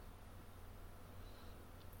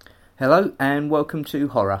Hello and welcome to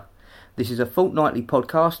Horror. This is a fortnightly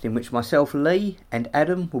podcast in which myself, Lee, and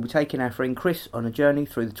Adam will be taking our friend Chris on a journey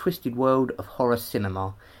through the twisted world of horror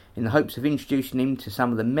cinema in the hopes of introducing him to some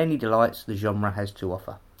of the many delights the genre has to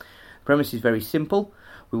offer. The premise is very simple.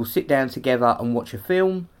 We will sit down together and watch a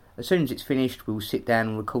film. As soon as it's finished, we will sit down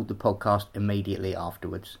and record the podcast immediately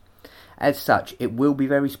afterwards. As such, it will be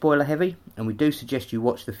very spoiler heavy, and we do suggest you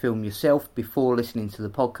watch the film yourself before listening to the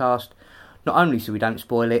podcast, not only so we don't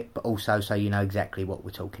spoil it, but also so you know exactly what we're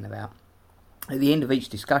talking about. At the end of each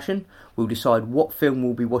discussion, we'll decide what film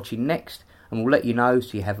we'll be watching next, and we'll let you know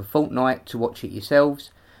so you have a fortnight to watch it yourselves,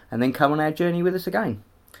 and then come on our journey with us again.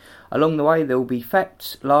 Along the way, there will be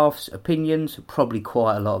facts, laughs, opinions, probably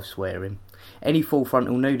quite a lot of swearing. Any full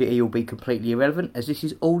frontal nudity will be completely irrelevant, as this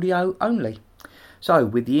is audio only. So,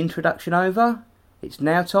 with the introduction over, it's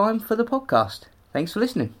now time for the podcast. Thanks for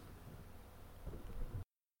listening.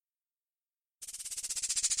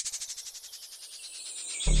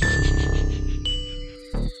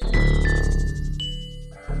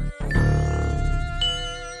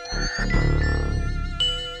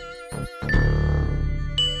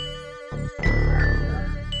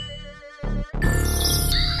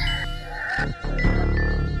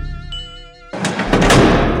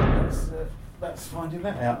 That's finding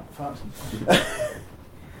that out.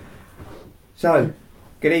 So,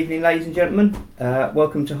 good evening ladies and gentlemen,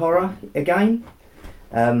 welcome to Horror again.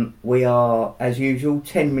 We are, as usual,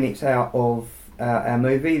 10 minutes out of our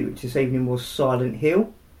movie, which this evening was Silent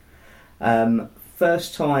Hill.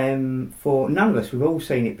 First time for none of us, we've all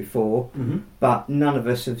seen it before, but none of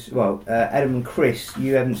us have, Adam and Chris,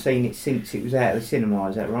 you haven't seen it since it was out of the cinema,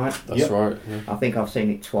 is that right? That's right, yeah. I think I've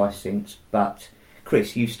seen it twice since, but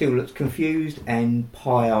Chris, you still looked confused and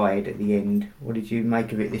pie-eyed at the end. What did you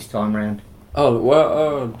make of it this time round? Oh,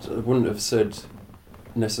 well, I wouldn't have said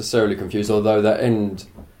necessarily confused, although that end,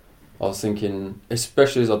 I was thinking,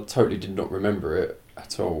 especially as I totally did not remember it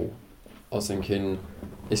at all, I was thinking,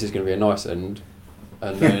 this is going to be a nice end,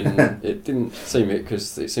 and then it didn't seem it,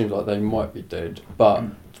 because it seems like they might be dead, but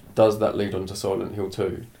does that lead on to Silent Hill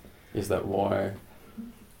 2? Is that why?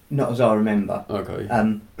 Not as I remember. Okay.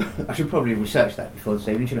 I should probably research that before this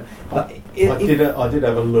evening, shouldn't I? But I did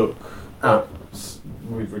have a look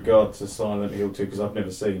with regard to Silent Hill 2 because I've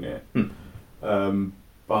never seen it.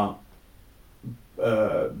 But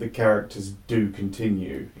the characters do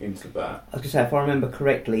continue into that. I was going to say, if I remember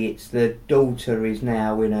correctly, it's the daughter is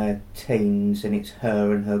now in her teens, and it's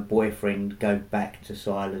her and her boyfriend go back to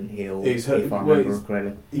Silent Hill. It's her, if I remember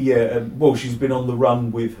correctly. Yeah, she's been on the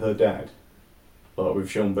run with her dad, like with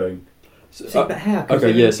Sean Bean. See, but how?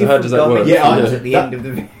 Okay, yeah. So how does that work? At the end of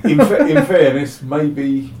the in fairness,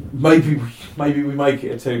 maybe we make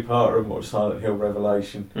it a two-parter and watch Silent Hill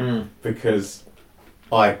Revelation because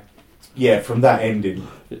from that ending,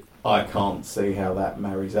 I can't see how that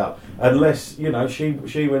marries up unless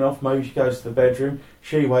she went off. Maybe she goes to the bedroom.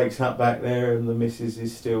 She wakes up back there, and the missus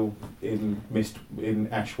is still in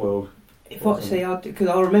Ashworld. Because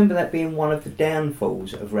I remember that being one of the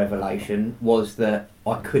downfalls of Revelation was that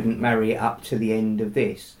I couldn't marry it up to the end of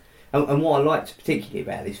this. And what I liked particularly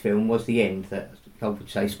about this film was the end. That I would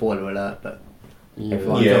say spoiler alert, but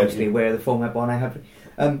everyone's obviously aware of the format by now.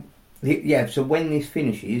 So when this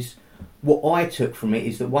finishes, what I took from it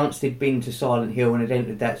is that once they'd been to Silent Hill and had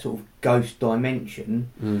entered that sort of ghost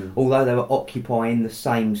dimension, although they were occupying the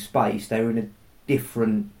same space, they were in a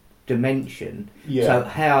different dimension. So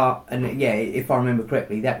if I remember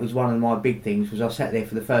correctly, that was one of my big things. Was I sat there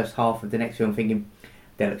for the first half of the next film thinking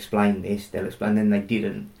they'll explain this, then they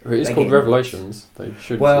didn't. It's called Revelations. They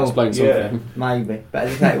should explain something. Maybe, but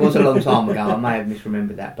as I say, it was a long time ago. I may have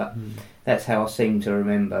misremembered that, but that's how I seem to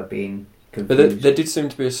remember being confused. But there did seem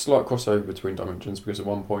to be a slight crossover between dimensions, because at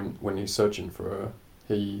one point when he's searching for her,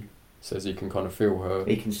 he says he can kind of feel her.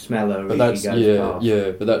 He can smell her but as she goes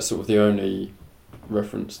past. But that's sort of the only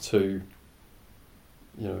reference to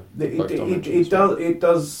it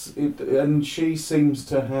does, and she seems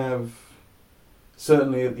to have,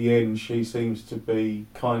 certainly at the end, she seems to be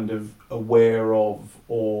kind of aware of,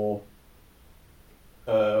 or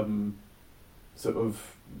sort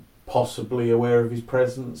of possibly aware of his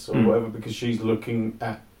presence or whatever, because she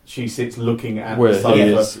sits looking at where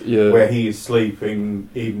the sofa where he is sleeping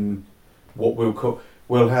in what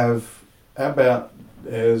we'll have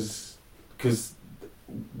because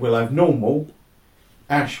we'll have normal,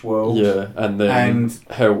 Ashworld, and then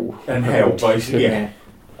hell, basically,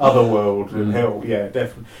 otherworld and hell,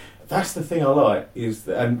 definitely. That's the thing I like is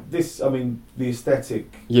that, and this, I mean, the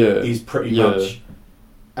aesthetic is pretty much.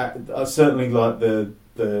 I certainly like the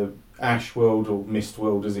Ashworld or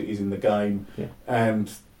Mistworld as it is in the game,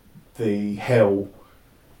 and the hell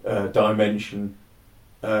dimension.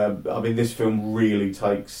 I mean, this film really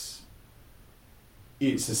takes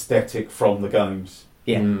its aesthetic from the games.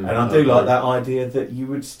 Yeah. And I do like that idea that you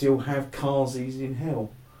would still have Khazi's in hell.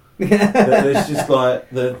 That there's just like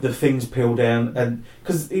the things peel down, and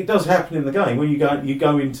because it does happen in the game when you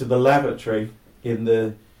go into the lavatory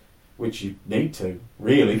which you need to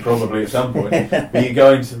really probably at some point, but you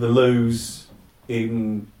go into the loos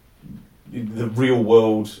in the real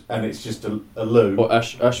world and it's just a loo. Or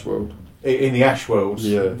Ashworld. In the Ashworld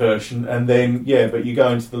version, and then but you go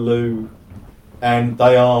into the loo and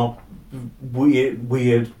they are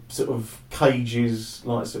weird sort of cages,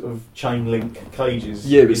 like sort of chain link cages.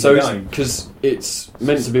 Yeah, but so because it's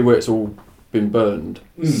meant to be where it's all been burned,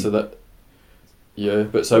 so that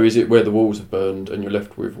but so is it where the walls have burned and you're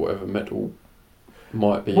left with whatever metal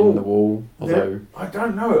might be in the wall? Although I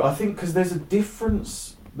don't know. I think because there's a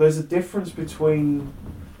difference. There's a difference between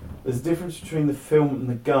the film and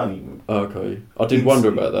the game. Okay, I did wonder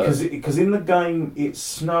about that because in the game it's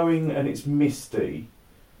snowing and it's misty.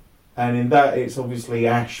 And in that, it's obviously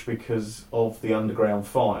ash because of the underground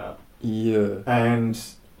fire. Yeah.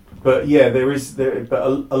 But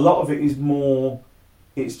a lot of it is more.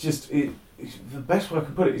 It's just the best way I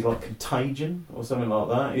can put it is like Contagion or something like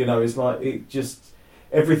that. You know, it's like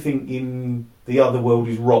everything in the other world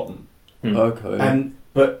is rotten. Okay.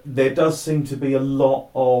 But there does seem to be a lot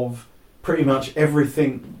of pretty much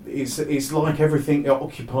everything. It's like everything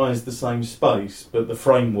occupies the same space, but the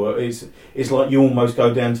framework it's like you almost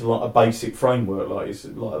go down to like a basic framework, like it's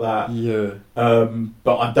like that. Yeah.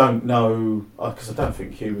 But I don't know because I don't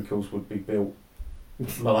think cubicles would be built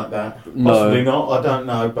like that. No. Possibly not. I don't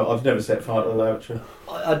know, but I've never set fire to the lavatory.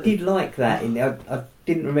 I did like that. I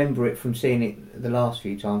didn't remember it from seeing it the last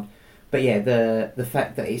few times, but yeah, the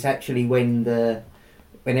fact that it's actually when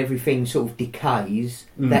everything sort of decays,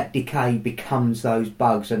 that decay becomes those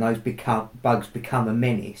bugs, and those bugs become a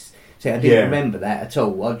menace. So I didn't remember that at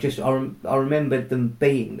all. I remembered them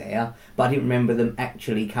being there, but I didn't remember them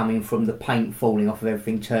actually coming from the paint falling off of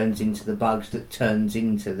everything turns into the bugs that turns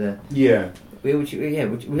into the... Yeah. Which I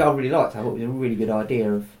really liked. I thought it was a really good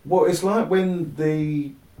idea of... Well, it's like when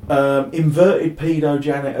the inverted pedo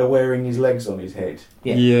janitor wearing his legs on his head.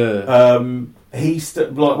 Yeah.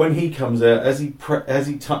 Like when he comes out, as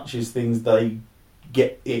he touches things,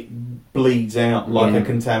 it bleeds out like a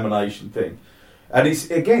contamination thing, and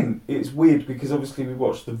it's weird because obviously we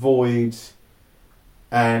watched The Void,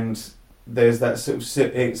 and there's that sort of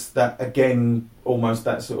it's that again almost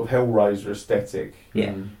that sort of Hellraiser aesthetic,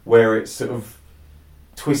 where it's sort of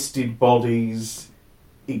twisted bodies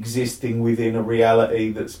existing within a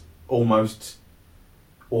reality that's almost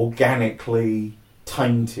organically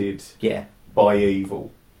tainted. Yeah. By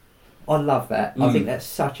evil. I love that. I think that's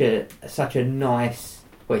such a nice...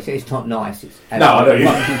 Well, it's not nice. It's no, I don't.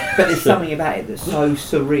 But there's something about it that's so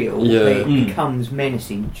surreal that it becomes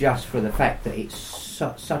menacing just for the fact that it's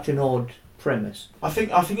such an odd premise. I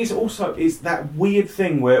think it's that weird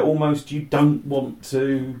thing where almost you don't want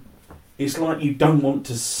to... It's like you don't want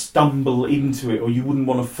to stumble into it, or you wouldn't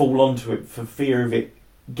want to fall onto it for fear of it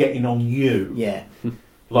getting on you. Yeah.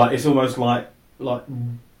 Like it's almost like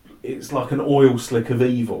it's like an oil slick of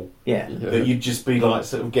evil. Yeah. That you'd just be like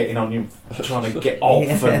sort of getting on you, trying to get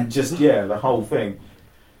off, and just the whole thing.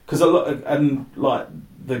 Because a lot of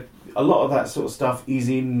that sort of stuff is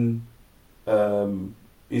in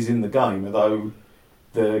the game, although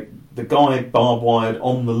the guy barbed wired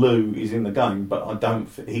on the loo is in the game, but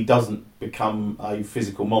he doesn't become a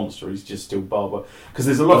physical monster. He's just still barbed wired. Because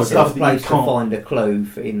there's a lot of stuff that you can't find a clue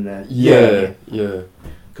in the yeah.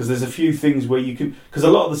 Because there's a few things where you can... Because a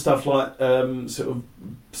lot of the stuff like sort of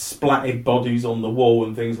splatted bodies on the wall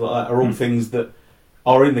and things like that are all things that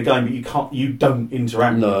are in the game, but you don't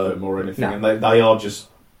interact with them or anything, and they are just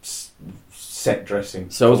set dressing.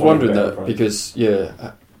 So I was wondering that because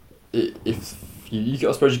if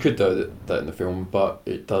I suppose you could do that in the film, but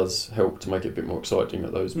it does help to make it a bit more exciting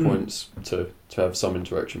at those points to have some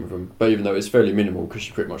interaction with them. But even though it's fairly minimal, because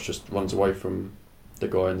she pretty much just runs away from the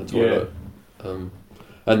guy in the toilet.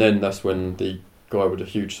 And then that's when the guy with a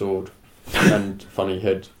huge sword and funny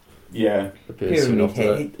head appears. Pyramid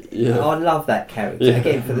Head. I love that character.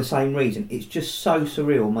 Again, for the same reason. It's just so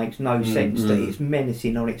surreal, makes no sense that it's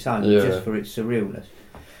menacing on its own just for its surrealness.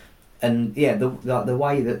 And the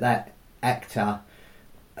way that actor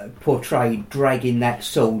portrayed dragging that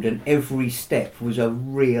sword, and every step was a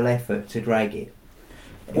real effort to drag it.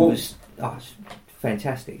 It was it's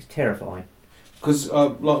fantastic. It's terrifying. Because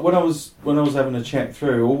like when I was having a check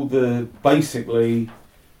through basically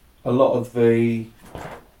a lot of the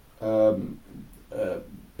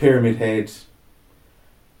Pyramid Head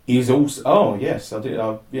is also. Oh yes, I did.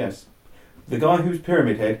 Yes, the guy who's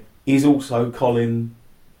Pyramid Head is also Colin,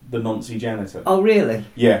 the Nancy janitor. Oh, really?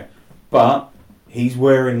 Yeah, but he's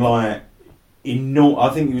wearing like I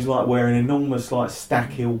think he was like wearing enormous like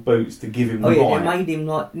stack heel boots to give him the Oh, yeah, height. it made him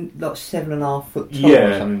like 7.5 foot tall Yeah,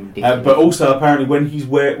 or something ridiculous. but also apparently when he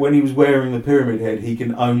was wearing the Pyramid Head, he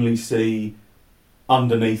can only see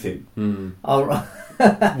underneath him, Oh, right.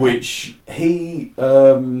 which he.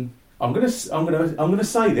 I'm gonna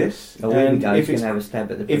say this. Oh, here we and go. if He's it's going to have a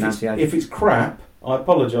stab at the if pronunciation. it's crap, I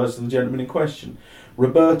apologise to the gentleman in question,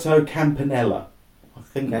 Roberto Campanella. I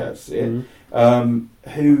think Okay. that's it.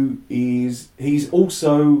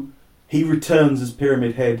 He returns as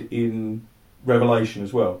Pyramid Head in Revelation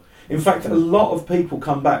as well. In fact, a lot of people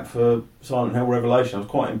come back for Silent Hill Revelation. I was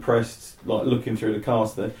quite impressed, like looking through the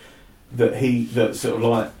cast, that sort of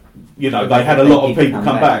like, you know, they had a lot of people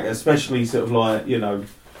come back, especially sort of like, you know,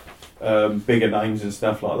 bigger names and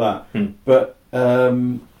stuff like that. But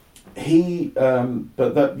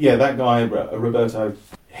that guy Roberto,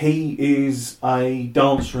 he is a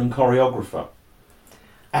dancer and choreographer,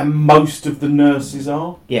 and most of the nurses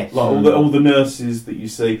are. Yes. Like all the nurses that you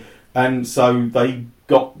see, and so they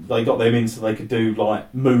got them in so they could do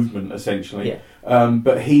like movement essentially. Yeah.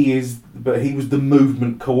 But he was the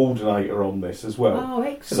movement coordinator on this as well. Oh,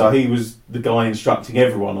 excellent. So he was the guy instructing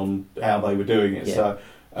everyone on how they were doing it. Yeah. So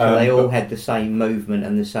they all had the same movement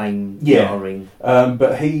and the same Yeah. jarring.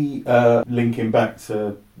 but he, linking back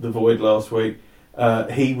to the Void last week,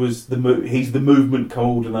 he's the movement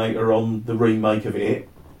coordinator on the remake of It.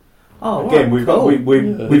 Oh, Again, right, we've cool. we've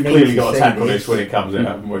need clearly to got to see tackle this. this when it comes out,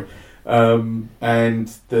 haven't we? And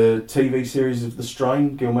the TV series of The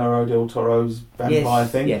Strain, Guillermo del Toro's vampire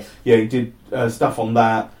thing. Yes. Yeah, he did stuff on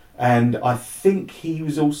that, and I think he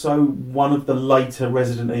was also one of the later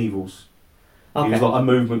Resident Evils. Okay. He was like a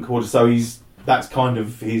movement coordinator, so that's kind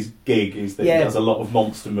of his gig, is that Yeah. he does a lot of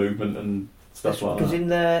monster movement and stuff like Because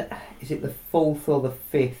that. is it the 4th or the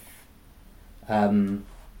 5th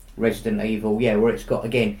Resident Evil? Yeah, where it's got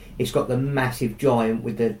the massive giant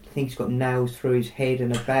with I think he's got nails through his head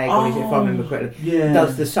and a bag on his head, if I remember correctly. Yeah.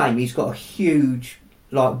 Does the same. He's got a huge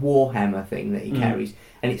like warhammer thing that he Mm. carries,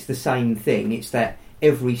 and it's the same thing. It's that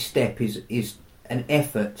every step is an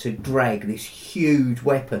effort to drag this huge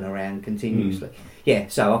weapon around continuously. Yeah,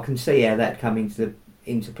 so I can see how that come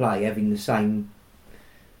into play, having the same.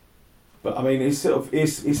 But I mean, it's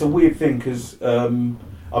a weird thing because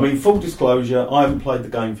full disclosure, I haven't played the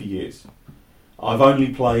game for years. I've only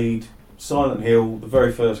played Silent Hill, the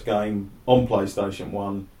very first game, on PlayStation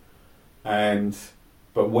 1,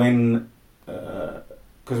 but when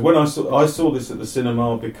I saw this at the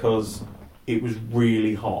cinema because it was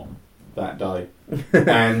really hot that day,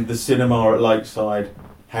 and the cinema at Lakeside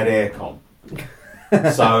had aircon.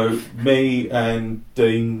 So me and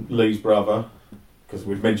Dean, Lee's brother, because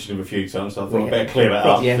we've mentioned him a few times, so I thought I'd better clear that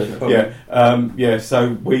up. Yeah,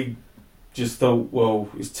 So we just thought, well,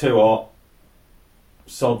 it's too hot,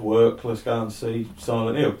 sod work, let's go and see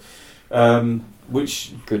Silent Hill.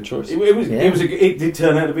 Which good choice. It did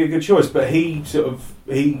turn out to be a good choice, but he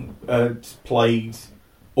played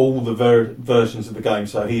all the versions of the game,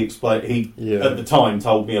 so he explained. At the time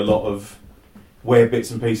told me a lot of where bits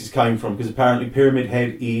and pieces came from, because apparently Pyramid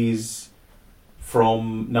Head is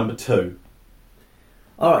from number 2.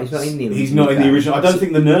 All right, he's not in the original. He's not in the game. original. I don't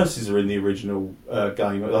think the nurses are in the original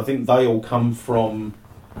game. I think they all come from.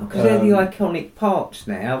 Because they're the iconic parts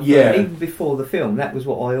now. But Yeah. even before the film, that was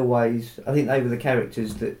what I think they were the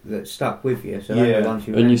characters that stuck with you. So they were the ones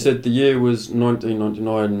you And you remember. said the year was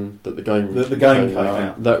 1999 that the game The game came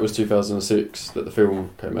out. That was 2006 that the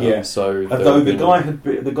film came out. Yeah. So Although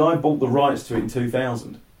the guy bought the rights to it in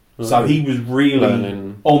 2000, so he was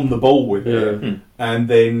really on the ball with it. And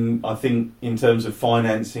then I think in terms of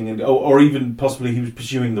financing and or even possibly he was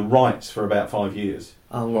pursuing the rights for about 5 years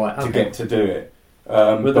Oh right, okay. to get to do it.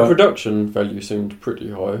 But the production value seemed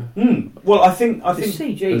pretty high. Well, I think the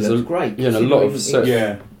CG looks great. Yeah, a lot of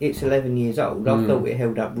sets. It's 11 years old. I thought it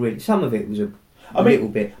held up really. Some of it was a little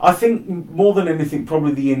bit. I think more than anything,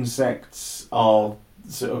 probably the insects are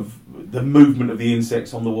sort of the movement of the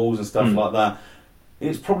insects on the walls and stuff like that.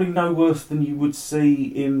 It's probably no worse than you would see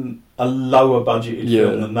in a lower budgeted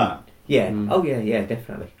film than that. Yeah. Oh yeah,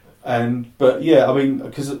 definitely.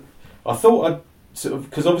 Because I thought I'd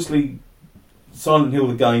because obviously Silent Hill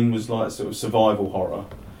the game was like sort of survival horror,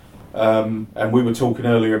 and we were talking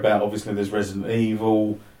earlier about obviously there's Resident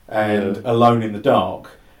Evil and Alone in the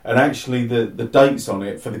Dark, and actually the dates on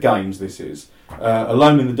it for the games this is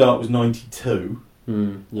Alone in the Dark was 92.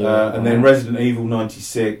 And then Resident Evil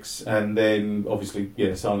 96, and then obviously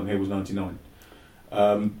Silent Hill was 99.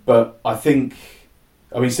 But I think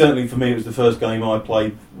I mean, certainly for me, it was the first game I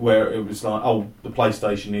played where it was like, oh, the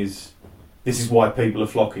PlayStation this is why people are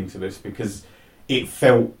flocking to this, because it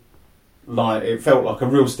felt like a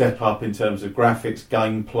real step up in terms of graphics,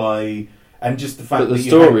 gameplay, and just the fact but the that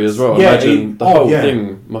story as well. Yeah, Imagine the whole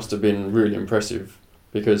thing must have been really impressive,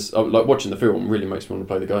 because like watching the film really makes me want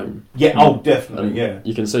to play the game. Yeah, oh, definitely, And yeah.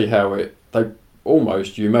 you can see how you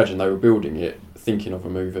imagine they were building it thinking of a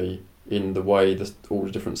movie in the way all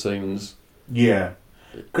the different scenes. Yeah,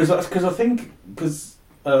 because I think it's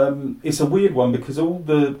a weird one, because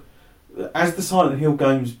as the Silent Hill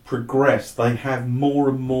games progress, they have more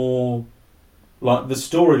and more like the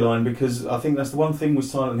storyline, because I think that's the one thing with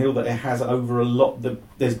Silent Hill that it has over a lot.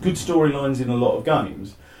 There's good storylines in a lot of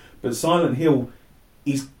games, but Silent Hill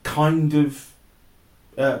is kind of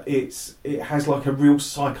it has like a real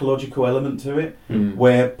psychological element to it,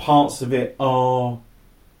 where parts of it are,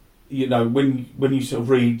 you know, when you sort of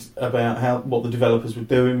read about what the developers were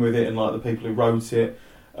doing with it and like the people who wrote it,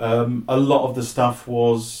 a lot of the stuff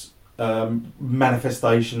was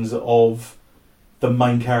manifestations of the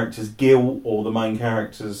main character's guilt or the main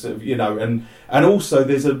character's, you know, and also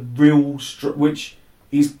there's a real which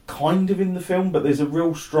is kind of in the film, but there's a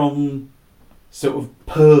real strong sort of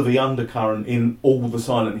pervy undercurrent in all the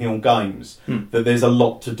Silent Hill games, that there's a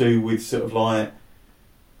lot to do with sort of like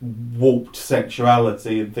warped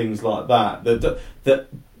sexuality and things like that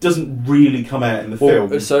doesn't really come out in the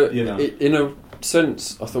film. So you know, in a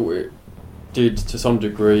sense, I thought it did to some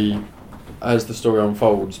degree as the story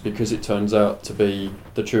unfolds, because it turns out to be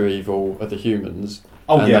the true evil of the humans,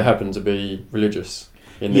 and they happen to be religious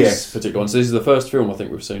in this particular one. So this is the first film I think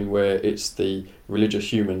we've seen where it's the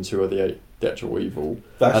religious humans who are the actual evil,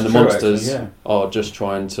 and the monsters are just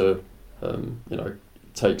trying to,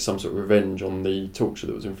 take some sort of revenge on the torture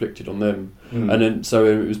that was inflicted on them. And then so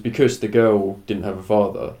it was because the girl didn't have a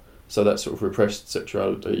father. So that sort of repressed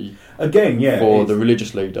sexuality again, for the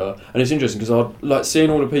religious leader. And it's interesting because I like seeing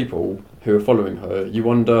all the people who are following her. You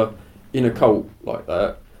wonder, in a cult like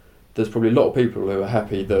that, there's probably a lot of people who are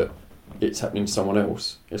happy that it's happening to someone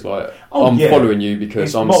else. It's like, I'm following you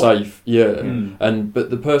because I'm safe. Yeah. But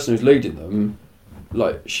the person who's leading them,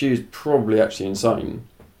 like, she's probably actually insane.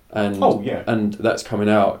 And and that's coming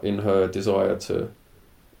out in her desire to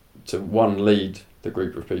one, lead the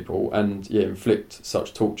group of people and inflict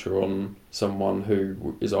such torture on someone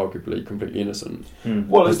who is arguably completely innocent.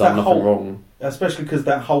 Well, has done nothing wrong. Especially because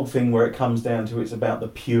that whole thing where it comes down to it's about the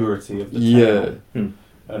purity of the town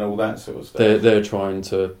and all that sort of stuff. They're trying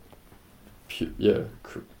to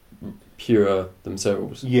pure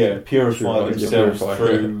themselves. Yeah, purify themselves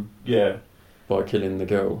through by killing the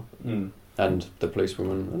girl. And the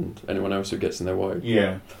policewoman and anyone else who gets in their way.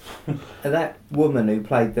 Yeah. That woman who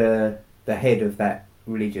played the head of that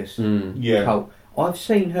religious cult, I've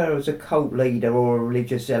seen her as a cult leader or a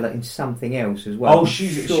religious zealot in something else as well. Oh,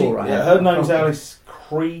 her name's Alice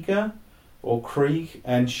Krieger or Krieg,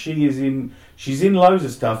 and she's in loads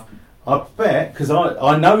of stuff. I bet, because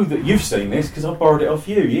I know that you've seen this because I borrowed it off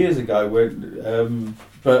you years ago.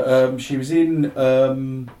 She was in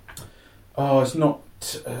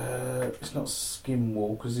it's not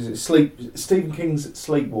Skinwalkers, is it? Stephen King's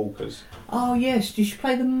Sleepwalkers. Oh yes, did she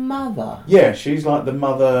play the mother? Yeah, she's like the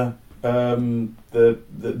mother,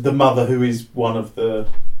 the mother who is one of the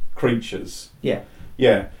creatures. Yeah.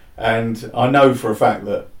 Yeah, and I know for a fact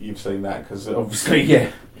that you've seen that because obviously,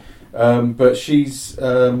 but she's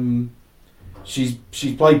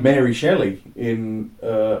played Mary Shelley in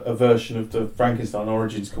a version of the Frankenstein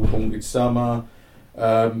origins called Haunted Summer.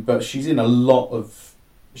 But she's in a lot of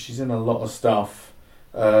stuff.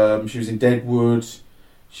 She was in Deadwood.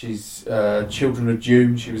 She's Children of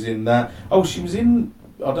Dune. She was in that. Oh, she was in.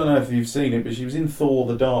 I don't know if you've seen it, but she was in Thor: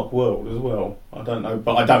 The Dark World as well. I don't know,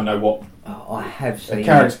 but I don't know what. Oh, I have seen a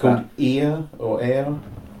character called Air,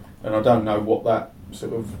 and I don't know what that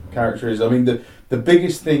sort of character is. I mean, the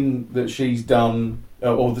biggest thing that she's done,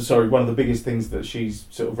 one of the biggest things that she's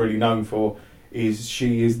sort of really known for is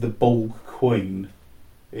she is the Borg Queen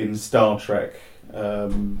in Star Trek,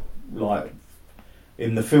 like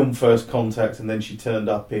in the film First Contact, and then she turned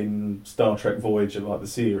up in Star Trek Voyager, like the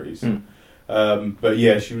series. But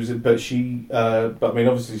yeah, she was. But I mean,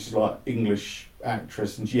 obviously she's like English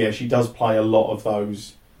actress, and she does play a lot of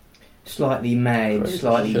those slightly mad,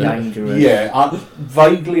 slightly dangerous. Yeah,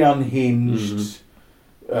 vaguely unhinged,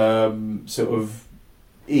 sort of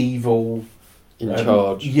evil. In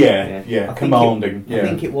charge. Commanding. I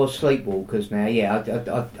think it was Sleepwalkers now. Yeah,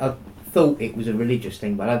 I thought it was a religious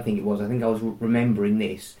thing, but I don't think it was. I think I was remembering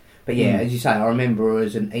this. But as you say, I remember her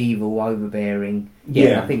as an evil, overbearing.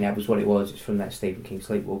 I think that was what it was. It's from that Stephen King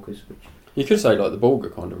Sleepwalkers. You could say like the Borg are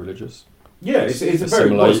kind of religious. Yeah, it's a very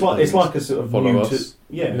well, it's like a sort of neutered,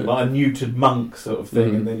 like a neutered monk sort of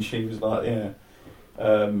thing, and then she was like, in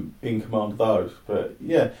command of those. But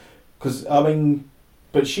yeah, because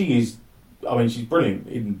but she is, she's brilliant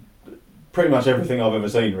in pretty much everything I've ever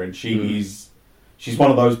seen her in. She's one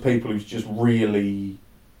of those people who's just really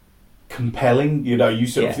compelling. You know, you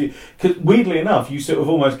sort of, cause weirdly enough, you sort of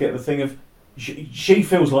almost get the thing of she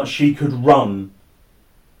feels like she could run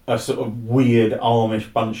a sort of weird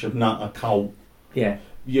Amish bunch of nutter cult,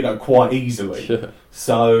 quite easily. Yeah.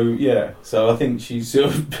 So I think she's sort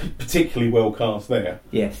of particularly well cast there.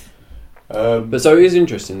 Yes. But so it is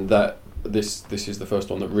interesting that this is the first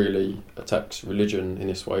one that really attacks religion in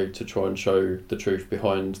this way to try and show the truth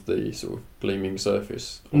behind the sort of gleaming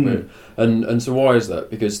surface of it. And so why is that?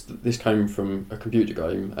 Because this came from a computer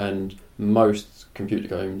game, and most computer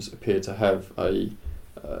games appear to have a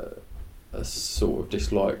sort of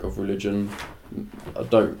dislike of religion. I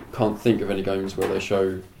can't think of any games where they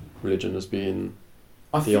show religion as being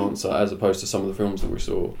the answer, as opposed to some of the films that we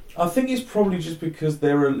saw. I think it's probably just because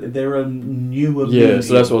they're a newer. Yeah, medium.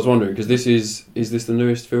 So that's what I was wondering, because this is this the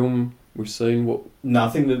newest film we've seen? What? No, I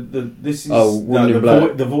think this is. Woman in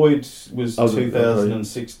Black. The Void was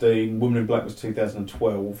 2016. Okay. Woman in Black was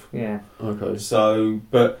 2012. Yeah. Okay. So,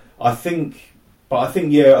 but I think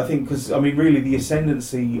because really the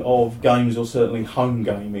ascendancy of games, or certainly home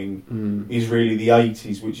gaming, is really the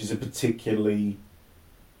 80s, which is a particularly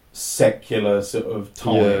secular sort of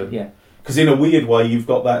time. Yeah. Because in a weird way, you've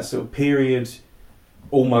got that sort of period,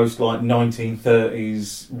 almost like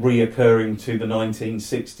 1930s, reoccurring to the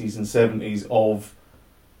 1960s and 70s of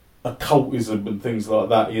occultism and things like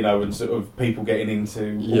that, and sort of people getting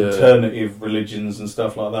into alternative religions and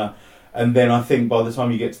stuff like that. And then I think by the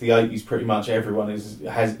time you get to the 80s, pretty much everyone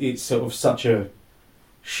it's sort of such a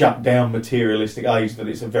shut down materialistic age that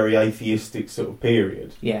it's a very atheistic sort of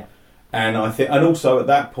period. Yeah. And and also at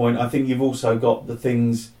that point, I think you've also got the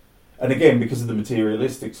things, and again because of the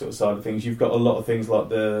materialistic sort of side of things, you've got a lot of things like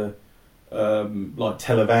the like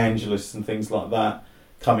televangelists and things like that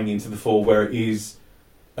coming into the fore, where it is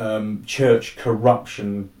church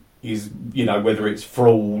corruption is, whether it's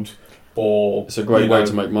fraud. Or it's a great way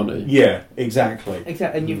to make money. Yeah, exactly.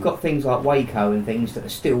 And you've got things like Waco and things that are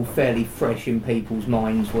still fairly fresh in people's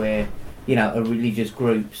minds, where a religious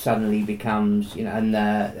group suddenly becomes and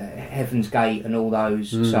Heaven's Gate and all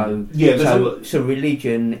those. So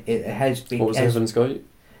religion, it has been. What was Heaven's Gate?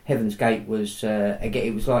 Heaven's Gate was again.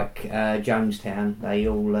 It was like Jonestown.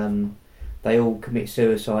 They all commit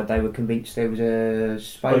suicide. They were convinced there was a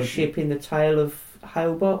spaceship in the tail of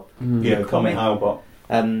Hale-Bopp. Yeah, Comet Hale-Bopp.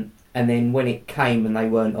 And then when it came and they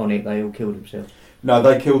weren't on it, they all killed themselves. No,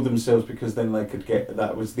 they killed themselves because then they could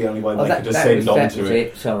that was the only way they could ascend onto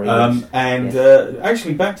it. Sorry.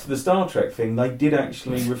 Actually, back to the Star Trek thing, they did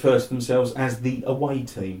actually refer to themselves as the away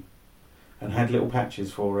team and had little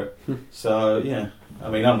patches for it. So, yeah.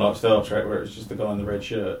 Unlike Star Trek, where it's just the guy in the red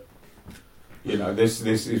shirt. This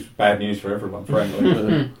is bad news for everyone,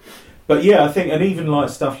 frankly. But yeah, I think, and even like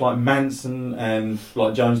stuff like Manson and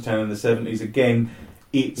like Jonestown in the 70s, again,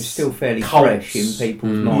 it's still fairly cults. Fresh in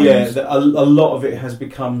people's minds. Yeah, a lot of it has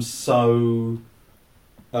become so,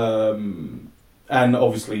 and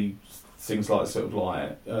obviously things like sort of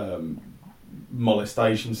like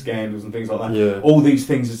molestation scandals and things like that. Yeah. All these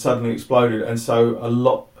things have suddenly exploded, and so a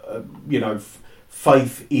lot,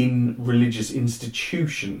 faith in religious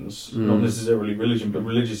institutions, not necessarily religion, but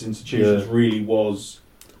religious institutions, really was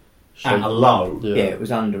at a low. Yeah, it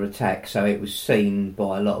was under attack, so it was seen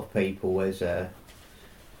by a lot of people as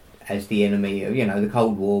the enemy. The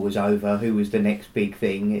Cold War was over. Who was the next big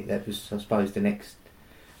thing? That was, I suppose, the next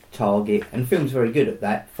target. And film's very good at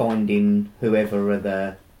that, finding whoever are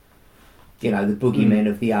the boogeymen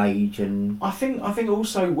of the age. And I think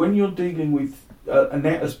also when you're dealing with,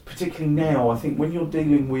 particularly now, I think when you're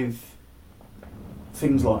dealing with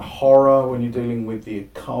things like horror, when you're dealing with the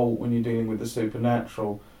occult, when you're dealing with the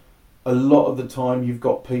supernatural, a lot of the time you've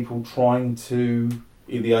got people trying to,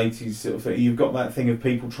 in the 80s sort of thing, you've got that thing of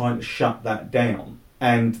people trying to shut that down.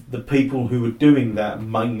 And the people who are doing that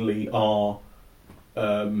mainly are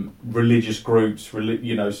religious groups, sort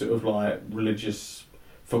of like religious,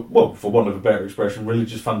 for want of a better expression,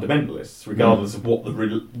 religious fundamentalists, regardless of what the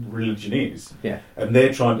religion is. Yeah. And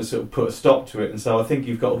they're trying to sort of put a stop to it. And so I think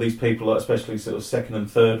you've got all these people, like especially sort of second and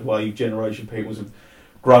third wave generation people who've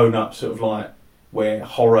grown up sort of like where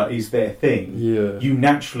horror is their thing. Yeah. You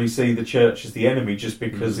naturally see the church as the enemy just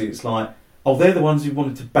because it's like, oh, they're the ones who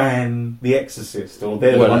wanted to ban The Exorcist, or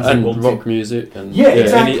they're the ones who wanted rock music and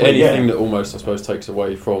exactly, anything that almost, I suppose, takes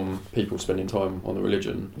away from people spending time on the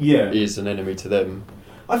religion is an enemy to them.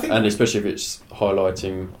 I think, and especially if it's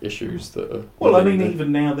highlighting issues that are. Well, I mean,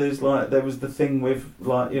 even now there was the thing with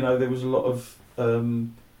there was a lot of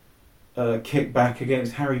kickback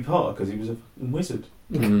against Harry Potter because he was a wizard,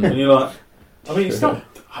 and you're like, I mean, it's not.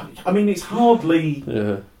 I mean, it's hardly.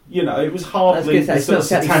 Yeah. It was hardly the sort of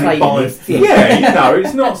exactly satanic bias. Satanist, Yeah,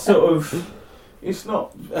 it's not sort of. It's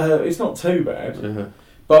not too bad. Yeah.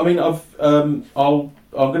 But I mean, I'm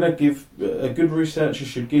going to give a good researcher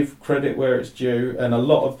should give credit where it's due, and a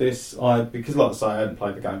lot of this because like I say, I hadn't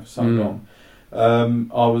played the game for so long.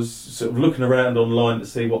 I was sort of looking around online to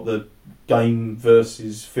see what the game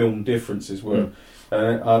versus film differences were.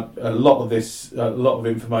 A lot of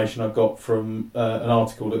information I got from an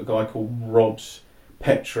article that a guy called Rod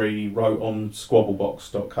Petrie wrote on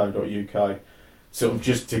squabblebox.co.uk, sort of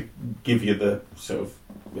just to give you the sort of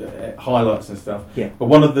highlights and stuff. Yeah. But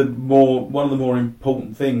one of the more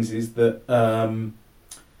important things is that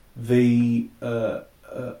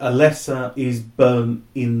Alessa is burnt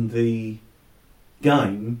in the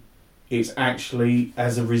game. It's actually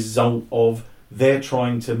as a result of they're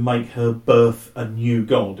trying to make her birth a new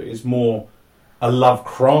god. It's more a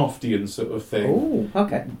Lovecraftian sort of thing. Oh,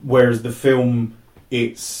 okay. Whereas the film,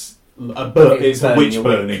 it's a witch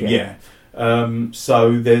burning. Yeah.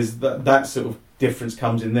 So there's that sort of difference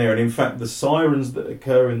comes in there, and in fact, the sirens that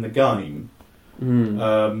occur in the game,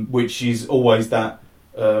 which is always that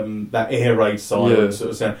air raid siren sort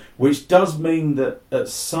of sound, which does mean that at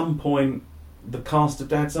some point the cast of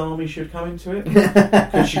Dad's Army should come into it,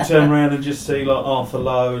 because you turn around and just see like Arthur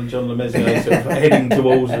Lowe and John Le Mesurier sort of heading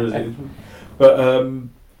towards her. But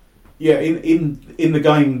in the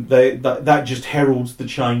game, that just heralds the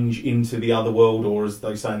change into the other world, or as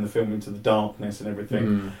they say in the film, into the darkness and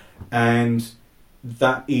everything. And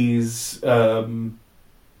that is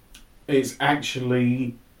it's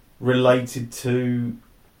actually related to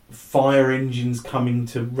fire engines coming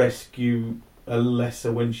to rescue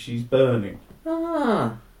Alessa when she's burning.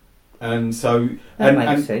 Ah, and so that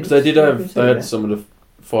makes sense. They had some of the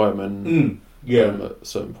firemen at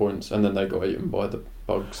certain points, and then they got eaten by the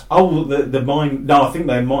bugs. Oh, the mine. No, I think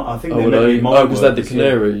they might. I think they because they had the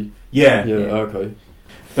canary. Yeah. Okay.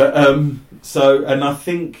 But so, and I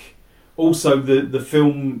think also the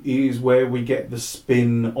film is where we get the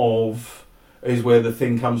spin of, is where the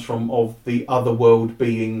thing comes from, of the other world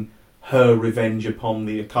being her revenge upon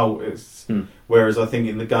the occultists. Whereas I think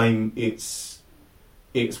in the game it's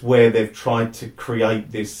where they've tried to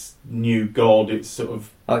create this new god. It's sort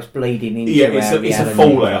of it's bleeding into it's a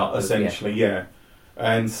fallout essentially. Yeah.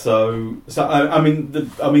 And so I mean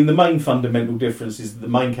the main fundamental difference is the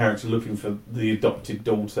main character looking for the adopted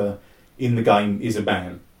daughter in the game is a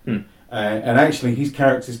man, and actually his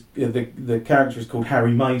character's the character is called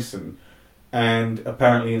Harry Mason, and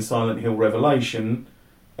apparently in Silent Hill Revelation,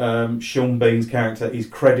 Sean Bean's character is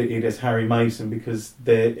credited as Harry Mason because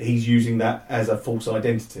he's using that as a false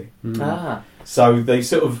identity. So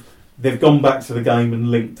they've gone back to the game and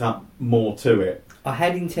linked up more to it. I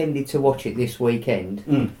had intended to watch it this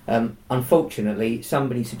weekend. Unfortunately,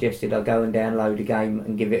 somebody suggested I go and download a game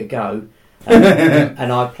and give it a go.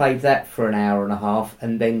 And I played that for an hour and a half,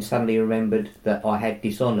 and then suddenly remembered that I had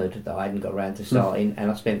Dishonored that I hadn't got around to starting, and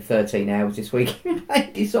I spent 13 hours this weekend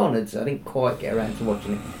playing Dishonored, so I didn't quite get around to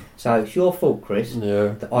watching it. So it's your fault, Chris,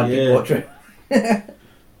 that I didn't watch it.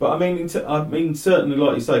 But I mean, certainly,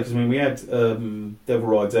 like you say, because we had Devil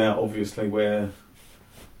Rides Out, obviously, where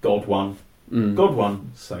God won. God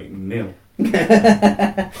won, Satan nil.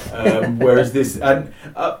 Whereas this, and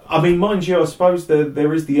I mean, mind you, I suppose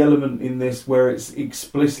there is the element in this where it's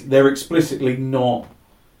they're explicitly not,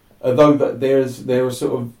 although that there are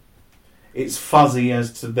sort of, it's fuzzy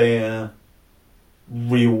as to their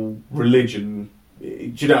real religion. Do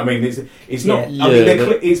you know what I mean? It's not. I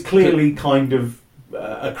mean, it's clearly kind of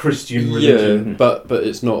a Christian religion. Yeah, but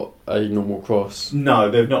it's not a normal cross. No,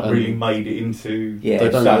 they've not really made it into. Yeah, they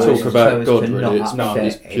don't talk about God really.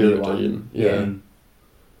 It's pure religion.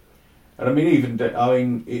 And I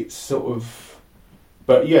mean, it's sort of.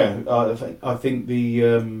 But yeah, I think the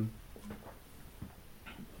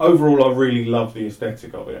overall, I really love the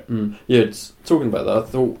aesthetic of it. Yeah, talking about that, I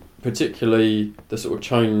thought particularly the sort of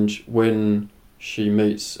change when she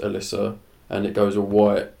meets Alessa and it goes all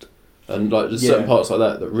white. And like there's certain parts like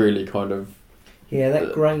that really kind of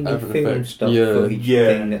that grainy film stuff footage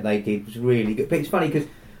thing that they did was really good. But it's funny because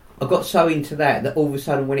I got so into that all of a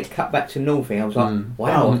sudden when it cut back to Northing, I was like,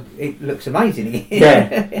 wow, it looks amazing.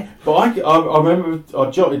 But I remember I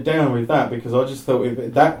jotted down with that because I just thought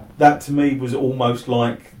that to me was almost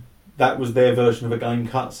like that was their version of a game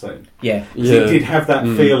cutscene. Yeah. It did have that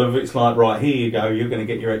feel of, it's like, right, here you go, you're going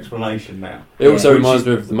to get your explanation now. It also reminds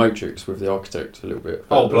me of The Matrix with the architect a little bit.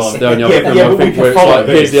 Oh, that's blimey. the only Yeah, other film yeah, I but we think can where it's follow like,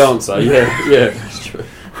 here's this. the answer. Yeah, it's true.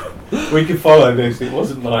 We could follow this. It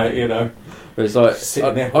wasn't like, you know, But it's like,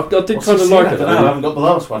 sitting there. I did What's kind he of saying? like I it. don't know, I haven't got the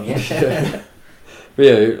last one yet. Yeah. But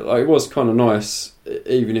yeah, like, it was kind of nice,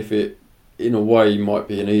 even if it, in a way, might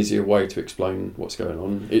be an easier way to explain what's going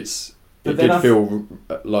on. It did feel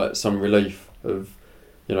like some relief of,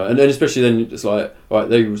 you know, and then especially then it's like, right,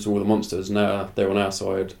 they was all the monsters, now they're on our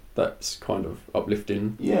side. That's kind of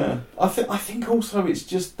uplifting. Yeah, I think also it's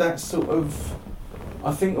just that sort of.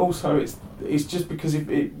 I think also it's just because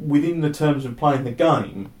it within the terms of playing the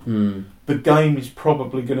game, the game is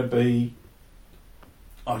probably going to be,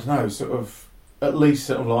 I don't know, sort of at least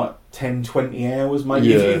sort of like 10, 20 hours maybe.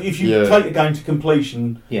 Yeah, if you take the game to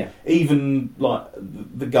completion, even like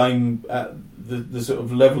the game at the sort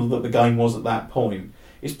of level that the game was at that point,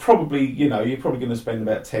 it's probably, you know, you're probably going to spend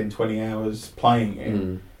about 10, 20 hours playing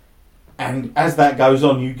it. And as that goes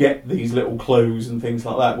on, you get these little clues and things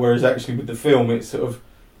like that. Whereas actually with the film, it's sort of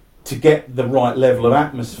to get the right level of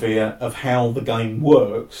atmosphere of how the game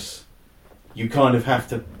works, you kind of have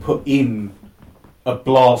to put in a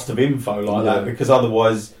blast of info like that, because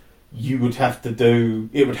otherwise you would have to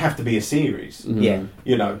it would have to be a series. Yeah.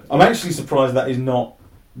 You know, I'm actually surprised that is not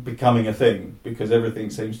becoming a thing, because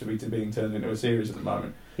everything seems to be being turned into a series at the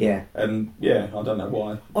moment. Yeah. And yeah, I don't know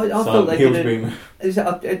why. I thought they did.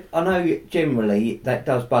 I know generally that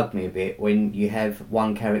does bug me a bit when you have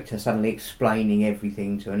one character suddenly explaining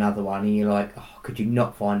everything to another one, and you're like, oh, could you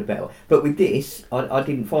not find a better one? But with this, I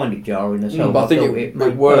didn't find it jarring at all. But I think it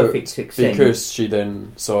made worked perfect sense because she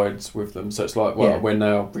then sides with them. So it's like, well, we're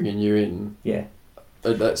now bringing you in. Yeah.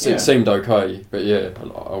 It seemed okay, but yeah,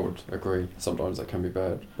 I would agree. Sometimes that can be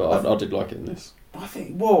bad, but I did like it in this. I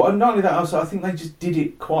think, well, and not only that, also I think they just did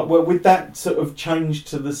it quite well with that sort of change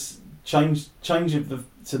to the change of the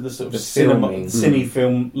sort of cine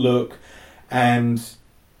film look and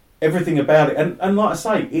everything about it, and like I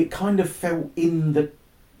say, it kind of felt in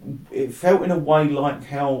a way like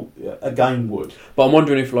how a game would. But I'm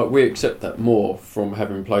wondering if, like, we accept that more from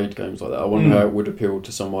having played games like that. I wonder how it would appeal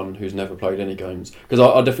to someone who's never played any games, because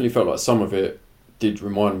I definitely felt like some of it did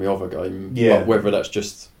remind me of a game. Yeah. But whether that's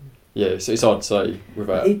just it's hard to say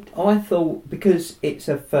without. I thought because it's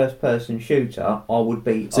a first-person shooter, I would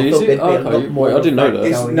be. So I is thought it? there'd be a Okay, lot more. I didn't know that.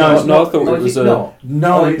 It's, no, it's not. I thought it was not.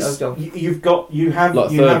 No, Oh, you have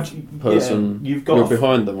like third person. You've got you're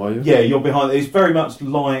behind them, are you? Yeah, you're behind. It's very much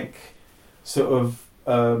like sort of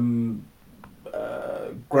Grand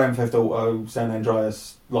Theft Auto, San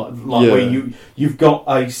Andreas, like where you've got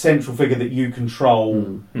a central figure that you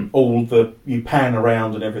control. You pan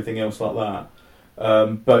around and everything else like that.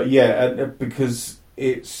 But yeah, because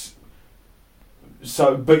it's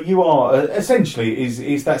so. But you are essentially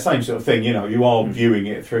is that same sort of thing. You know, you are viewing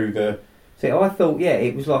it through the. See, I thought,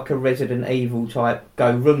 it was like a Resident Evil type.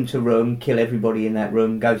 Go room to room, kill everybody in that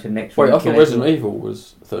room. Go to the next room. Wait, I thought Resident Evil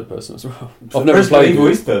was third person as well. I've never Resident played Evil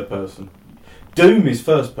it. is third person. Doom is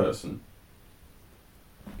first person,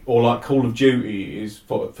 or like Call of Duty is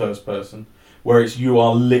first person, where it's you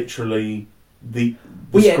are literally the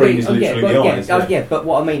screen is literally the eyes. But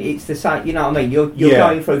what I mean, it's the same. You know what I mean? You're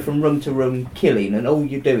going through from room to room, killing, and all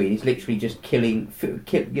you're doing is literally just killing.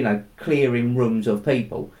 Clearing rooms of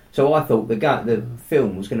people. So I thought the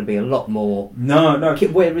film was going to be a lot more. No.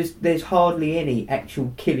 Whereas there's hardly any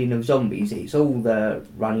actual killing of zombies. It's all the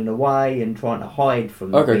running away and trying to hide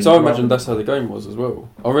from. Okay, so I imagine that's how the game was as well.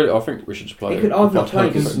 I think we should just play it. I've not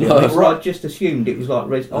played it. I just assumed it was like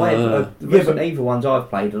the Resident Evil ones I've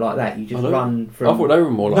played are like that. You just run from. I thought they were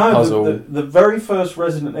more like puzzle. The very first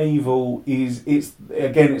Resident Evil it's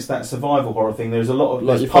that survival horror thing. There's a lot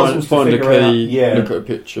of you puzzles find to a figure key, out. look at a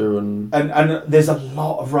picture, and there's a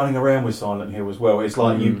lot of running around with Silent Hill as well. It's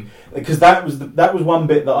like because that was one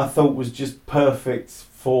bit that I thought was just perfect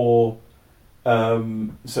for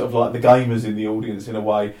sort of like the gamers in the audience in a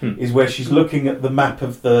way, is where she's looking at the map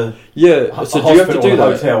of the so do you have to do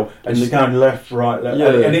that? hotel and she's going left, right, left,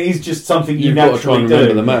 and it is just something you've naturally got to try and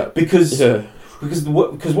remember the map because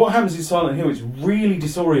what happens in Silent Hill is really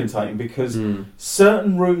disorientating because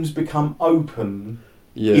certain rooms become open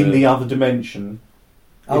in the other dimension.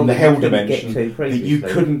 In the hell dimension that you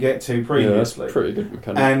couldn't get to previously. Yeah, that's pretty good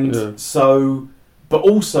mechanic. And so, but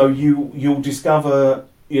also you'll discover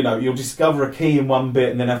a key in one bit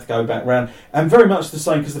and then have to go back round. And very much the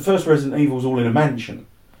same because the first Resident Evil is all in a mansion.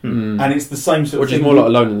 And it's the same sort of thing. Which is more like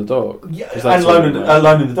Alone in the Dark. Yeah, and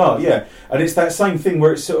Alone in the Dark, yeah. And it's that same thing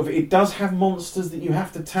where it's sort of, it does have monsters that you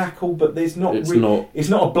have to tackle, but there's not. It's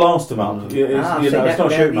not a blast 'em up. It's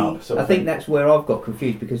not a shoot 'em up. I think that's where I've got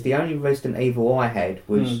confused, because the only Resident Evil I had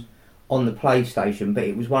was on the PlayStation, but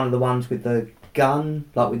it was one of the ones with the gun,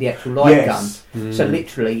 like with the actual light gun. So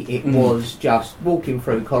literally it was just walking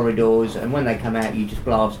through corridors, and when they come out you just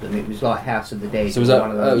blast them. It was like House of the Dead. So was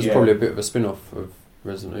that was probably a bit of a spin-off of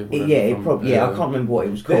Resident Evil. I can't remember what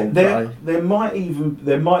it was called. There might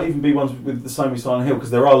even be ones with the same with Silent Hill,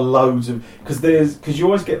 because there are loads of, because you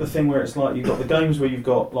always get the thing where it's like you've got the games where you've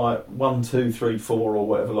got like 1, 2, 3, 4 or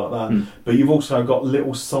whatever like that, but you've also got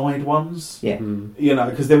little side ones.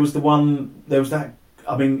 Because there was that.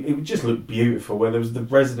 I mean, it would just look beautiful, where there was the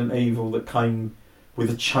Resident Evil that came with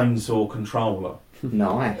a chainsaw controller.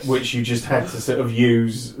 Nice. Which you just had to sort of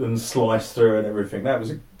use and slice through and everything. That was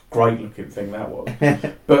a great looking thing, that was.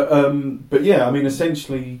 But yeah, I mean,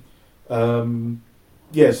 essentially, Silent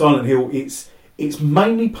Hill, it's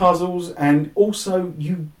mainly puzzles, and also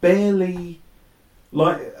you barely,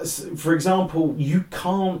 like, for example, you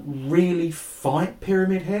can't really fight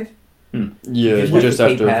Pyramid Head. Yeah, you just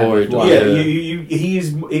have to avoid.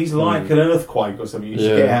 He's like an earthquake or something. You just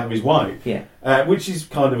get out of his way. Which is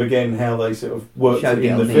kind of again how they sort of worked it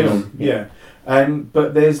in the film.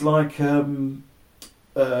 But there's like, for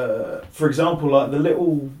example, like the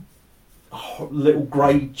little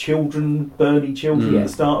grey children, Bernie children at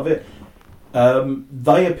the start of it.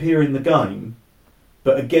 They appear in the game,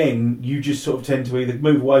 but again, you just sort of tend to either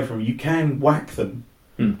move away from them. You can whack them.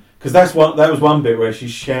 Because that was one bit where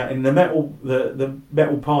she's shouting the metal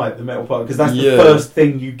pipe, because that's the first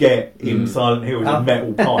thing you get in Silent Hill is a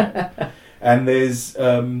metal pipe. And there's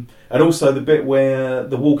and also the bit where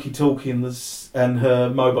the walkie-talkie and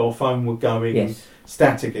her mobile phone were going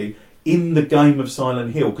staticky in the game of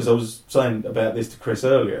Silent Hill. Because I was saying about this to Chris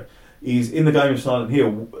earlier, is in the game of Silent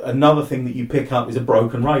Hill, another thing that you pick up is a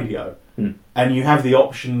broken radio, and you have the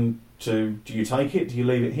option to, do you take it, do you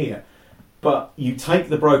leave it here? But you take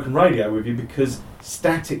the broken radio with you because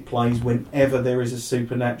static plays whenever there is a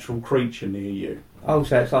supernatural creature near you. Oh,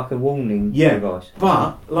 so it's like a warning device.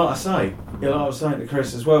 But, like I was saying to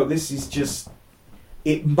Chris as well, this is just...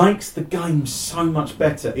 It makes the game so much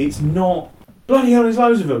better. It's not... Bloody hell, there's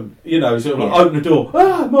loads of them. Sort of like, open the door,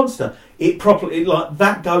 monster. It properly... like,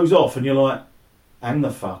 that goes off and you're like... Hang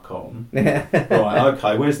the fuck on. Right,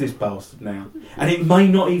 okay, where's this bastard now? And it may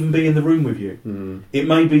not even be in the room with you. It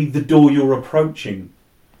may be the door you're approaching.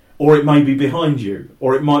 Or it may be behind you.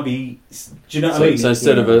 Or it might be... Do you know what I mean? So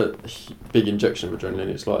instead of a big injection of adrenaline,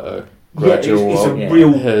 it's like a gradual it's a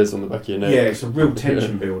real hairs on the back of your neck. Yeah, it's a real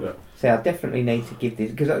tension builder. So I definitely need to give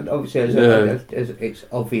this... Because obviously, as it's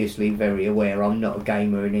obviously very aware, I'm not a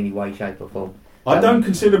gamer in any way, shape or form. I don't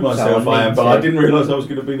consider myself I am, but I didn't realise I was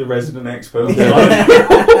going to be the resident expert.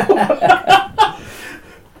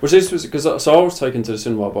 Which this was because I was taken to the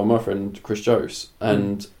cinema by my friend Chris Jose,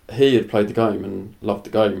 and he had played the game and loved the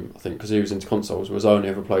game. I think because he was into consoles, whereas I only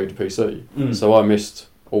ever played PC, so I missed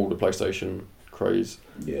all the PlayStation craze.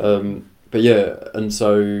 But yeah, and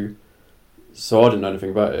so I didn't know anything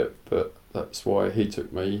about it, but that's why he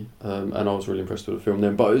took me, and I was really impressed with the film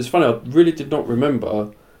then. But it was funny, I really did not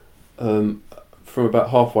remember. From about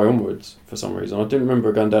halfway onwards, for some reason, I didn't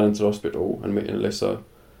remember going down into the hospital and meeting Alyssa.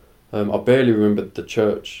 I barely remembered the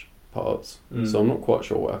church parts, so I'm not quite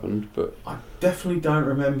sure what happened. But I definitely don't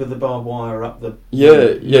remember the barbed wire up the.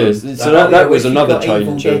 So that was another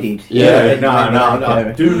change. No,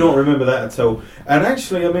 I do not remember that at all. And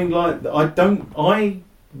actually, I mean, like, I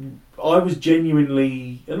was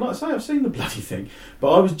genuinely, and like I say, I've seen the bloody thing,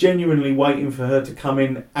 but I was genuinely waiting for her to come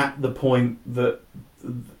in at the point that.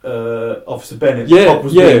 Officer Bennett's top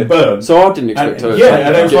was being burned. So I didn't expect her to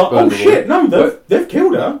and I was like, oh shit, no, they've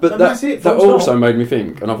killed her. But that's it. That also made me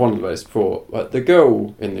think, and I've wondered about this before, like, the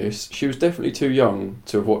girl in this, she was definitely too young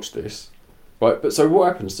to have watched this. Right, but so what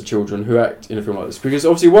happens to children who act in a film like this? Because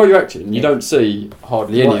obviously while you're acting, you don't see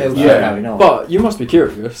hardly any of that. But you must be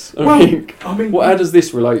curious. I mean, how does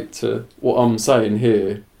this relate to what I'm saying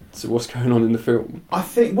here? To what's going on in the film? I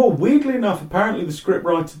think, weirdly enough, apparently the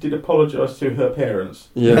scriptwriter did apologise to her parents.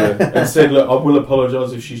 Yeah. And said, look, I will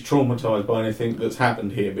apologise if she's traumatised by anything that's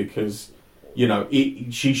happened here, because,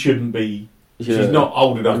 she shouldn't be... She's not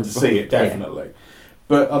old enough to see it, definitely. Yeah.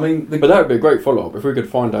 But, I mean... But that would be a great follow-up, if we could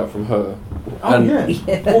find out from her. Oh, yeah.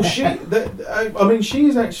 Well, she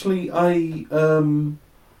is actually a...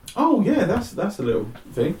 that's a little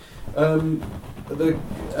thing.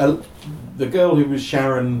 The girl who was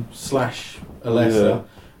Sharon / Alessa,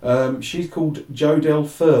 she's called Jodelle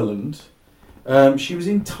Furland, She was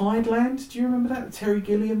in Tideland. Do you remember that, the Terry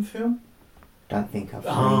Gilliam film? Don't think I've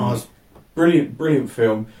seen Ah, it. it's brilliant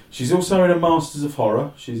film. She's also in a Masters of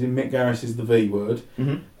Horror. She's in Mick Garris's The V Word.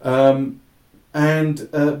 Mm-hmm.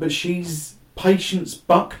 But she's Patience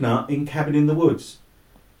Buckner in Cabin in the Woods.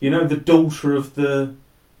 You know, the daughter of the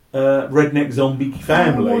redneck zombie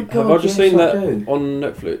family. Oh my God, Have I just yes, seen I that do. on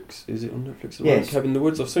Netflix? Is it on Netflix? Yes. Cabin in the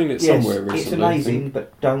Woods? I've seen it Yes, somewhere recently. it's amazing,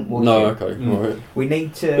 but don't watch No, it. okay, Mm. right. We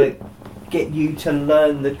need to get you to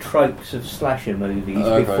learn the tropes of slasher movies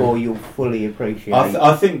Okay. before you'll fully appreciate.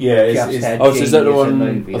 I think, yeah. Just It's, how Oh, so is that the genius a one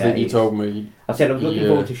movie I think that you is. told me? I said I was looking Yeah.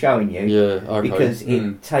 forward to showing you Yeah, okay. because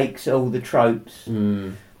Mm. it takes all the tropes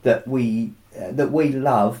that we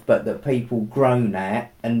love, but that people groan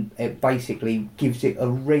at, and it basically gives it a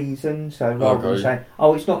reason. So rather than Okay. saying,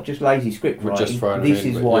 "Oh, it's not just lazy script We're writing. just throwing it This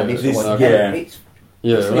in, is but why yeah. this This- is why." yeah. It's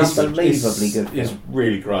Yeah, It's that's an unbelievably good It's film.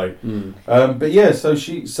 really great. Mm. But yeah, so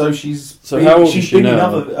she's So how old is she's she been in now?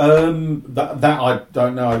 other that I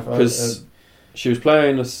don't know if Because she was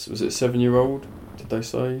playing was it a 7-year-old? Did they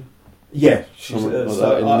say? yeah, she's, Something like so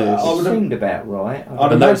that in this. I it would seemed about right.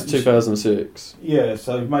 I'd And that was imagine 2006. yeah,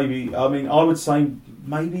 so maybe I would say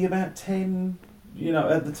maybe about 10,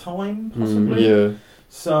 at the time possibly. Yeah.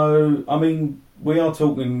 So we are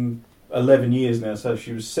talking 11 years now. So if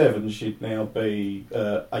she was 7, she'd now be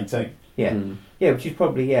 18. Yeah, Mm. yeah, which is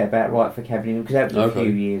probably about right for Kevin because that was a Okay.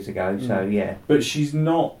 few years ago. So Mm. yeah, But she's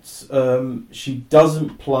not. She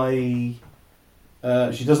doesn't play.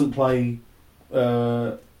 She doesn't play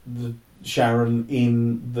the Sharon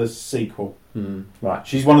in the sequel. Mm. right.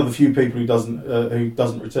 She's one of the few people who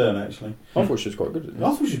doesn't return. Actually, I thought she was quite good at I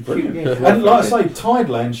this. thought she was brilliant. Yeah, And like I say,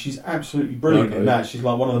 Tideland, she's absolutely brilliant Okay. in that. She's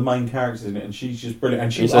like one of the main characters in it, and she's just brilliant.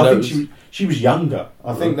 And You said I that think she was younger.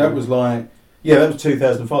 I think that Okay. was like that was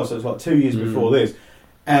 2005, so it was like 2 years Mm. before this.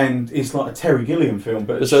 And it's like a Terry Gilliam film,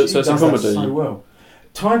 but So she it's a does that comedy? so well.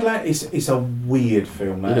 Tideland it's a weird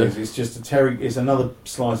film. That Yeah. is. It's just it's another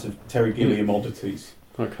slice of Terry Gilliam oddities.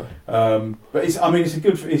 Okay. But it's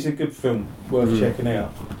a good film worth Mm. checking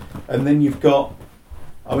out. And then you've got,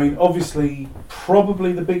 obviously,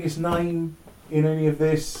 probably the biggest name in any of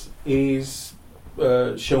this is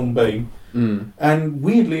Sean Bean, Mm. and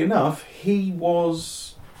weirdly enough, he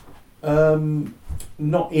was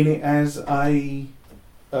not in it as a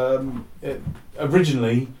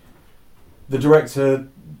originally. The director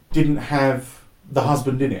didn't have the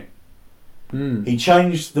husband in it. Mm. He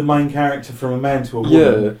changed the main character from a man to a woman.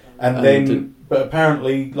 Yeah. And And then, did- but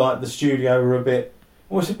apparently, like the studio were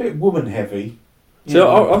it's a bit woman heavy. So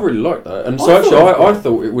I really like that, and I so actually, thought it was I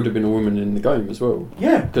thought it would have been a woman in the game as well,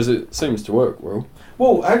 yeah. because it seems to work well.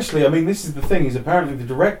 Well, actually, this is the thing: is apparently the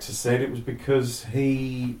director said it was because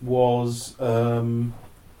he was.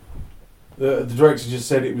 The director just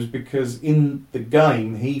said it was because in the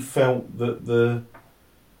game he felt that the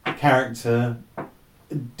character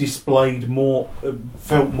displayed more,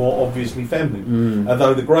 felt more obviously feminine.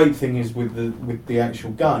 Although the great thing is with the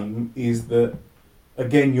actual game is that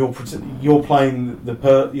again you're playing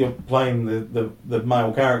the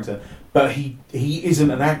male character, but he isn't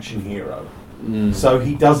an action hero, Mm. so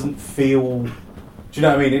he doesn't feel. Do you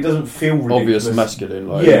know what I mean? It doesn't feel ridiculous. Obvious masculine,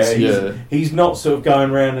 like Yeah, he's not sort of going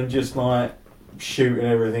around and just like shooting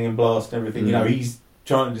everything and blasting everything. Mm. He's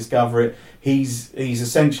trying to discover it. He's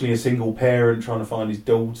essentially a single parent trying to find his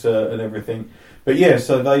daughter and everything. But yeah,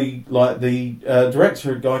 so they like the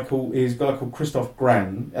director, a guy called Christoph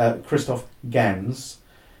Gans.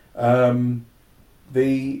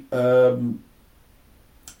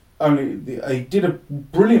 He did a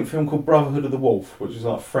brilliant film called Brotherhood of the Wolf, which is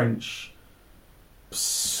like French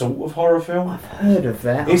sort of horror film. I've heard of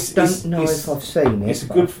that. I don't know if I've seen it.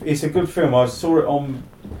 It's a good film. I saw it on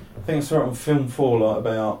Film 4 like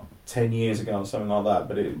about 10 years ago or something like that.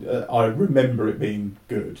 But I remember it being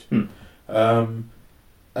good. And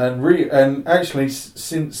actually,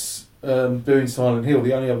 since doing Silent Hill,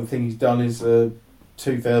 the only other thing he's done is a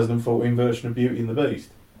 2014 version of Beauty and the Beast.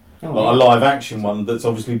 Oh, Like a live action one that's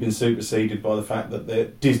obviously been superseded by the fact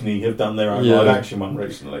that Disney have done their own Yeah. live action one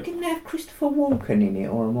recently. Didn't it have Christopher Walken in it,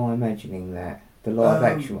 or am I imagining that? The live Um,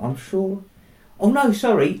 action. I'm sure. Oh no,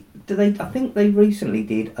 sorry. I think they recently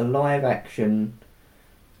did a live action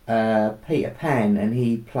Peter Pan, and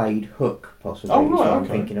he played Hook, possibly. Oh, is what right, I'm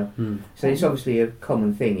okay. thinking of. Mm. So it's obviously a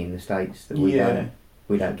common thing in the States that we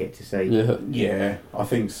don't get to see. Yeah. Yeah, I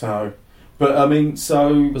think so. But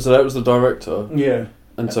so So that was the director, yeah,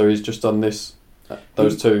 and so he's just done this.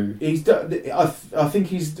 Those two. he's done. I think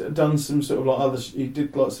he's done some sort of like other. He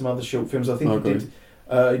did like some other short films. I think Okay.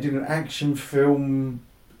 he did an action film,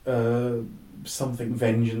 something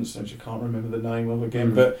Vengeance, which I can't remember the name of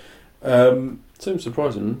again. Mm. But Seems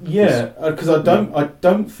surprising. Yeah, because I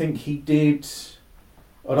don't think he did.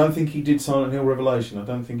 I don't think he did Silent Hill Revelation. I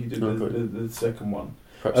don't think he did the second one.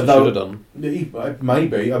 Perhaps he should have done.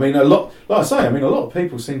 Maybe. I mean, a lot. Like I say, I mean, a lot of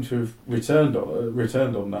people seem to have returned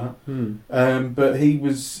on that. But he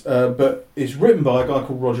was. But it's written by a guy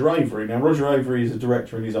called Roger Avery. Now, Roger Avery is a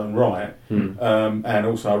director in his own right, and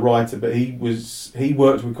also a writer. But he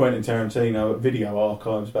worked with Quentin Tarantino at Video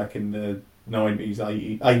Archives back in the 90s,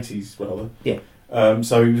 80s rather. Yeah.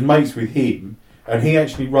 So he was mates with him, and he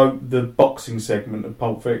actually wrote the boxing segment of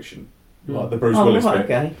Pulp Fiction, like the Bruce Willis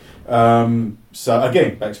bit. Okay. So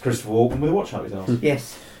again, back to Christopher Walken with a watch up his arse.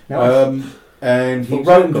 Yes. Nice. And he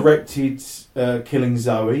wrote and directed Killing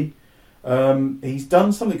Zoe. He's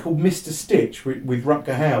done something called Mr. Stitch with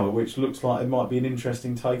Rutger Hauer, which looks like it might be an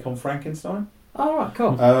interesting take on Frankenstein. All right,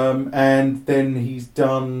 cool. And then he's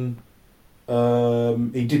done.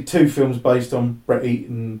 He did 2 films based on Bret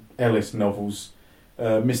Easton Ellis novels,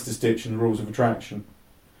 Mr. Stitch and the Rules of Attraction.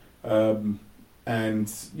 And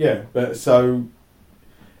yeah,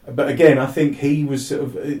 but again, I think he was sort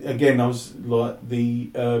of I was like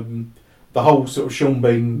the whole sort of Sean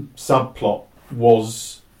Bean subplot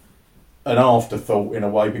was an afterthought in a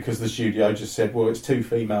way, because the studio just said, well, it's too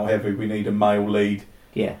female heavy, we need a male lead.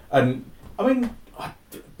 Yeah. And I mean,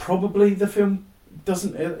 probably the film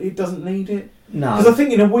doesn't need it. No. Because I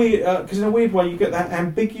think in a weird way you get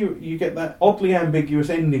that oddly ambiguous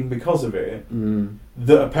ending because of it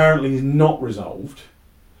that apparently is not resolved.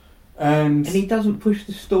 And he doesn't push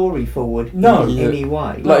the story forward in any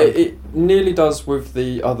way. Like it nearly does with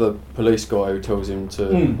the other police guy who tells him to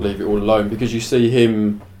leave it all alone, because you see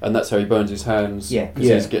him and that's how he burns his hands because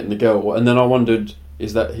he's getting the girl. And then I wondered,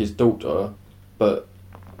 is that his daughter?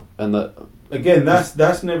 Again,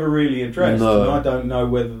 that's never really addressed. No. And I don't know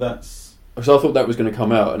whether that's. So I thought that was going to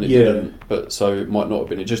come out and it didn't. But so it might not have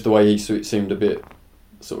been. It's just the way he seemed a bit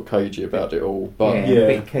sort of cagey about it all. But a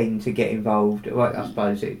bit keen to get involved. Well, I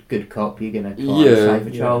suppose it's good cop. You're going to try and save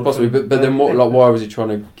a child. Possibly. But then what? Like, why was he trying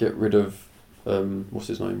to get rid of? What's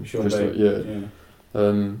his name? Sean Bean.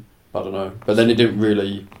 I don't know. But then it didn't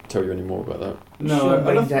really tell you any more about that. No, Sean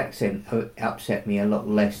Bean's accent upset me a lot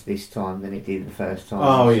less this time than it did the first time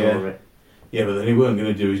I saw it. Yeah, but then he weren't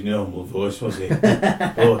going to do his normal voice, was he?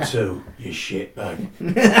 Or 2, you shitbag.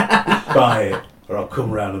 Buy it, or I'll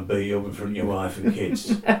come round and beat you up in front of your wife and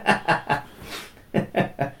kids.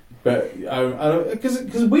 But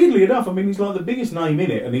because weirdly enough, I mean, he's like the biggest name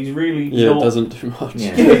in it, and he's really not, doesn't do much.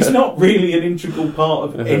 Yeah, it's not really an integral part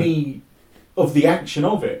of any of the action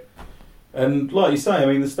of it. And like you say, I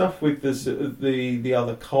mean, the stuff with the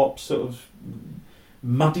other cops sort of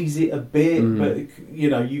muddies it a bit, but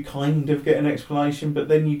you kind of get an explanation, but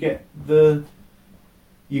then you get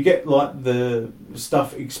like the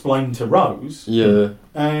stuff explained to Rose,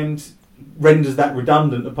 and renders that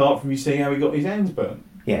redundant apart from you seeing how he got his hands burnt.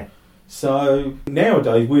 Yeah. So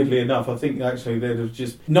nowadays, weirdly enough, I think actually they'd have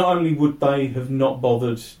just, not only would they have not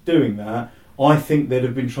bothered doing that, I think they'd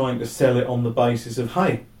have been trying to sell it on the basis of,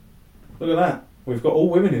 hey, look at that, we've got all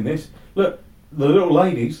women in this. Look, the little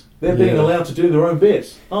ladies, they're being allowed to do their own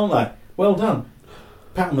bits, aren't they? Well done.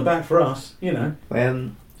 Pat on the back for us, a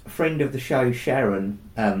friend of the show, Sharon,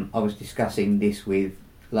 I was discussing this with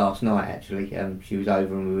last night, actually. She was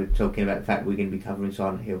over and we were talking about the fact we're going to be covering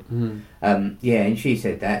Silent Hill. And she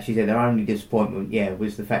said that. She said her only disappointment,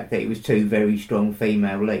 was the fact that it was 2 very strong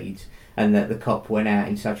female leads, and that the cop went out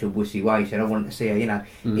in such a wussy way. She said, I wanted to see her,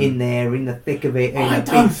 in there, in the thick of it. I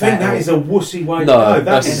don't think that is a wussy way to go.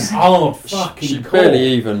 That's hard fucking She core. barely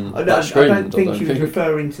even I don't think she was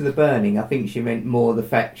referring to the burning. I think she meant more the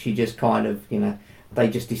fact she just kind of, they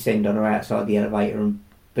just descend on her outside the elevator and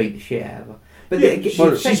beat the shit out of her.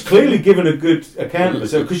 But she's clearly given a good account of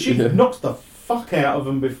herself, because she knocks the fuck out of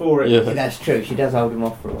them before it. Yeah, that's true. She does hold them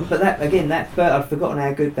off for a while. But I've forgotten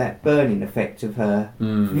how good that burning effect of her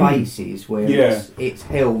face is, where it's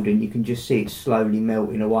held and you can just see it slowly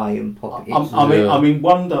melting away and popping. I mean,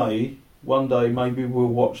 one day maybe we'll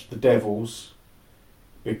watch The Devils,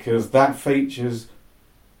 because that features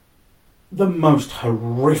the most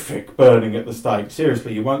horrific burning at the stake.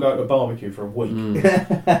 Seriously, you won't go to a barbecue for a week.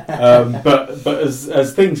 But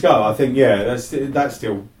as things go, I think that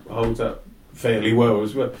still holds up fairly well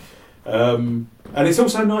as well. And it's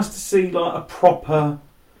also nice to see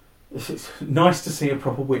It's nice to see a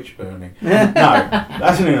proper witch burning. No,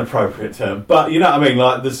 that's an inappropriate term. But you know what I mean,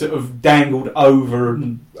 like the sort of dangled over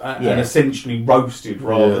and essentially roasted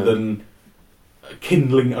rather than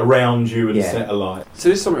kindling around you and set alight. So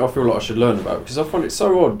this is something I feel like I should learn about, because I find it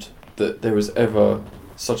so odd that there was ever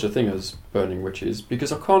such a thing as burning witches,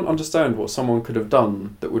 because I can't understand what someone could have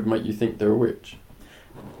done that would make you think they're a witch.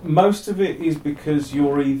 most of it is because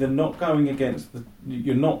you're either not going against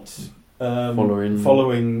you're not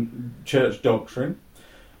following church doctrine.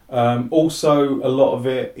 Also, a lot of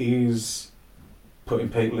it is putting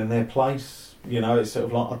people in their place. It's sort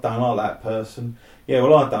of like, I don't like that person. Yeah,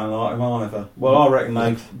 well, I don't like him either. Well, I reckon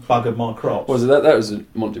they buggered my crops. Was it that? That was a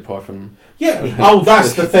Monty Python. Yeah. Oh,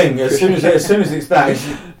 that's the thing. As soon as it's that, it's,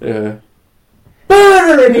 Yeah.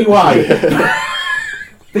 burn her anyway.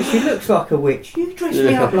 But she looks like a witch. You dress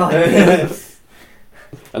me up like this.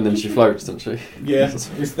 And then she floats, doesn't she? Yeah.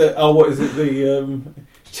 It's the what is it? The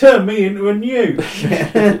turn me into a newt.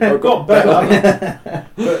 I got better.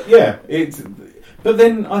 But yeah, it's. But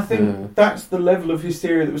then I think that's the level of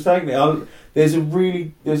hysteria that was taken there. There's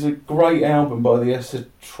a great album by the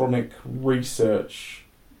Esotronic Research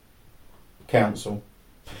Council,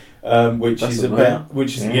 which is about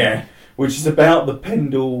the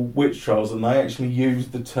Pendle witch trials, and they actually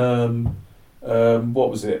used the term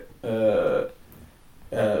what was it?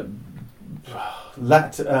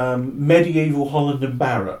 Medieval Holland and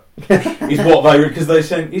Barrett is what because they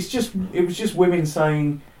said it was just women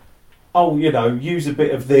saying, oh, use a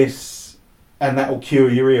bit of this and that'll cure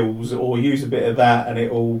your ills, or use a bit of that and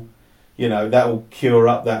it'll, that'll cure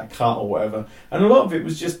up that cut or whatever. And a lot of it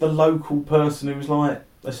was just the local person who was like,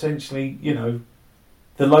 essentially,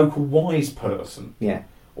 the local wise person. Yeah.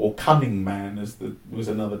 Or cunning man, was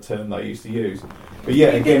another term they used to use. But yeah,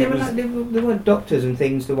 again, there weren't doctors and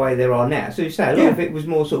things the way there are now. So you say a lot of it was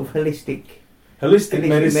more sort of holistic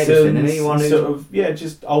medicine, and anyone who sort of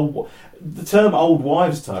just old. The term "old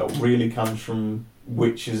wives' tale" really comes from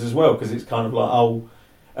witches as well, because it's kind of like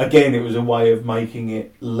again, it was a way of making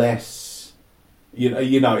it less.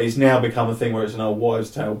 It's now become a thing where it's an old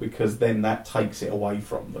wives' tale because then that takes it away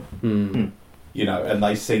from them. And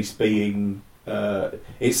they cease being.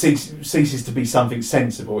 It ceases to be something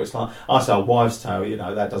sensible. It's like, I say, a wives' tale,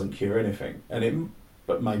 that doesn't cure anything,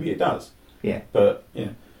 but maybe it does. Yeah. But yeah.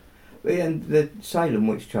 And the Salem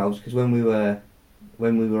witch trials, because when we were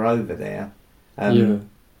over there,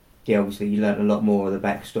 obviously you learnt a lot more of the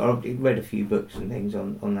backstory. I read a few books and things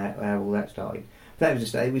on that, how all that started. But that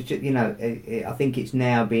was it was just, I think it's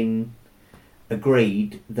now been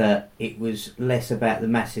agreed that it was less about the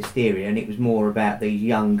mass hysteria and it was more about these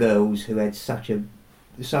young girls who had such a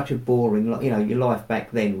boring, your life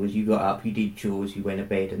back then was you got up, you did chores, you went to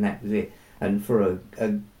bed, and that was it. And for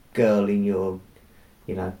a girl in your,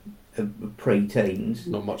 pre-teens,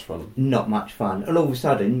 not much fun. And all of a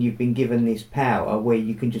sudden you've been given this power where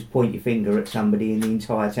you can just point your finger at somebody and the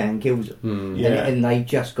entire town kills them. And they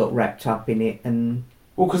just got wrapped up in it. And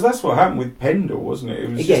well, because that's what happened with Pendle, wasn't it? It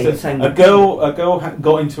was just a girl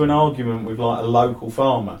got into an argument with like a local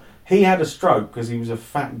farmer. He had a stroke because he was a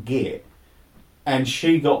fat git, and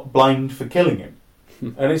she got blamed for killing him.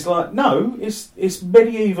 And it's like, no, it's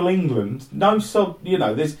medieval England. No,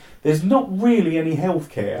 there's not really any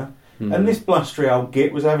healthcare. And this blustery old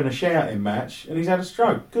git was having a shouting match, and he's had a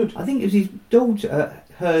stroke. Good. I think it was his daughter,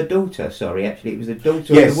 her daughter. Sorry, actually, it was the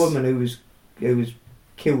daughter of the woman who was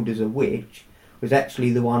killed as a witch. Was actually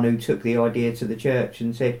the one who took the idea to the church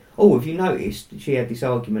and said, "Oh, have you noticed she had this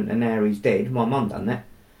argument and now he's dead? My mum done that."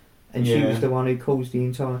 And she was the one who caused the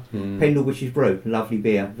entire Pendle Witch's Brew. Lovely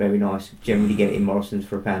beer, very nice. Generally get it in Morrison's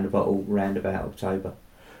for £1 a bottle round about October.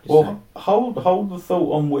 Hold the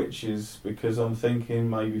thought on witches, because I'm thinking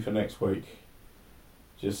maybe for next week.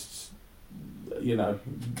 Just the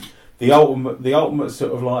ultimate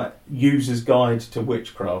sort of like user's guide to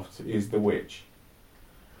witchcraft is The Witch.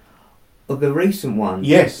 Of the recent one,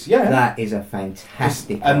 yes, yeah, that is a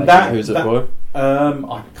fantastic. And idea. Who's it for?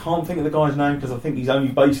 I can't think of the guy's name because I think he's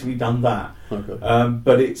only basically done that. Okay.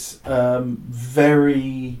 But it's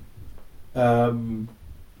very.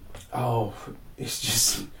 It's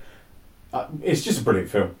just a brilliant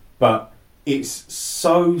film, but it's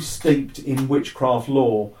so steeped in witchcraft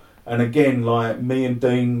lore. And again, like me and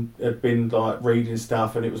Dean had been like reading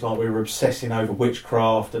stuff, and it was like we were obsessing over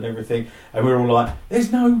witchcraft and everything, and we were all like,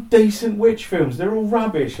 "There's no decent witch films. They're all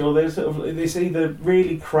rubbish, or they're sort of it's either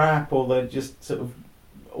really crap or they're just sort of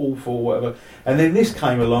awful, or whatever." And then this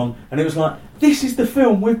came along, and it was like, "This is the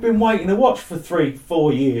film we've been waiting to watch for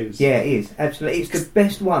 3-4 years." Yeah, it is absolutely. It's the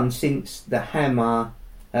best one since the Hammer.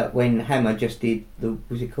 When Hammer just did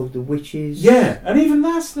was it called The Witches? Yeah, and even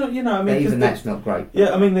that's not, that's not great.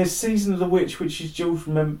 Yeah, I mean, there's Season of the Witch, which is George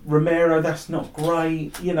Romero. That's not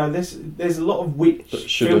great. There's a lot of witch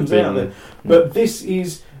films out there, but this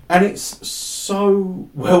is, and it's so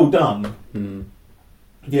well done.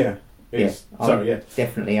 Yeah,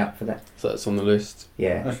 definitely up for that. So that's on the list.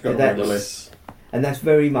 Yeah, I've got on the list, and that's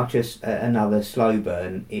very much another slow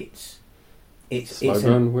burn. It's slow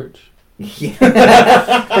burn witch.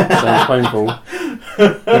 Sounds painful.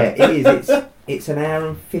 Yeah, it is. It's an hour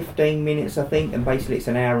and 15 minutes, I think, and basically it's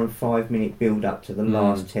an hour and 5 minute build up to the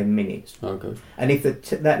last 10 minutes. Okay. And if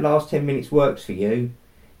that last 10 minutes works for you,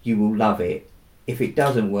 you will love it. If it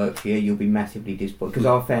doesn't work for you, you'll be massively disappointed. Because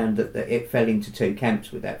I found that it fell into two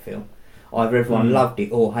camps with that film. Either everyone loved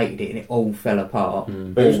it or hated it, and it all fell apart.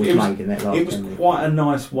 But All was made in that last. It was 10 minutes. quite a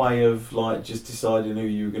nice way of like just deciding who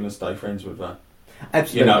you were going to stay friends with. Though.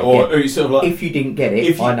 Absolutely. You know, or it's sort of like if you didn't get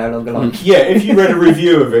it, I no longer like it. Yeah, if you read a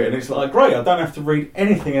review of it and it's like, great, I don't have to read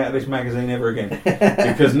anything out of this magazine ever again.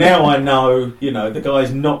 Because now I know, the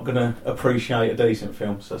guy's not going to appreciate a decent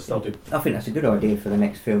film, so stop it. I think that's a good idea for the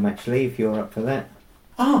next film, actually, if you're up for that.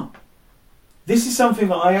 This is something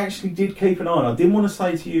that I actually did keep an eye on. I didn't want to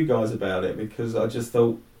say to you guys about it because I just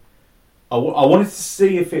thought, I wanted to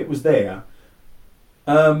see if it was there.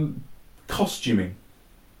 Costuming.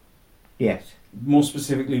 Yes. More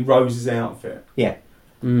specifically, Rose's outfit. Yeah.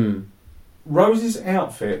 Rose's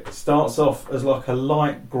outfit starts off as like a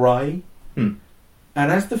light grey, and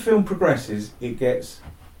as the film progresses, it gets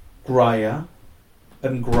greyer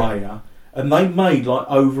and greyer. And they made like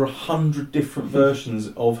over 100 different versions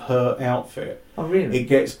of her outfit. Oh, really? It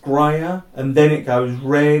gets greyer, and then it goes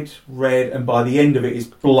red, and by the end of it, it's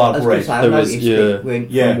blood red. I noticed it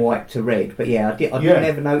went from white to red, but I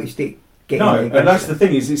never noticed it. No, and that's the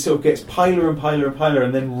thing, is it sort of gets paler and paler and paler,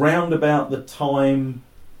 and then round about the time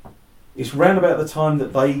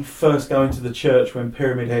that they first go into the church when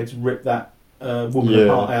Pyramid Heads rip that woman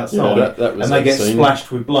apart outside, that was and they get scene. splashed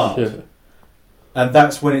with blood. Yeah. And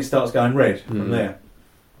that's when it starts going red from there.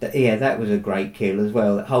 That was a great kill as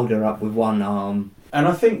well. Hold her up with one arm. And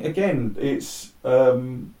I think, again, it's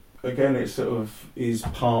it sort of is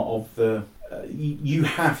part of the... you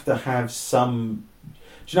have to have some...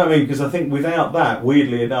 Do you know what I mean? Because I think without that,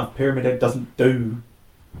 weirdly enough, Pyramid Head doesn't do...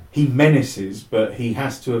 He menaces, but he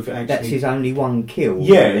has to have actually... That's his only one kill.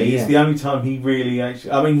 Yeah, really, it's the only time he really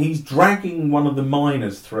actually... I mean, he's dragging one of the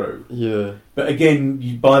miners through. Yeah. But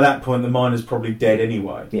again, by that point, the miner's probably dead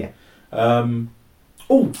anyway. Yeah. And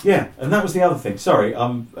that was the other thing. Sorry,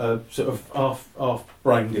 I'm sort of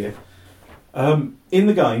half-brained here. In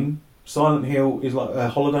the game, Silent Hill is like a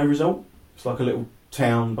holiday resort. It's like a little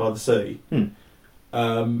town by the sea.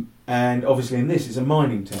 And obviously in this, it's a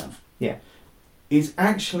mining town. Yeah. It's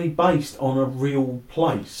actually based on a real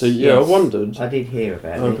place. So I wondered. I did hear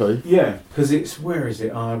about it. Okay. Yeah, because it's... Where is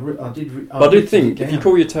it? I did think, if you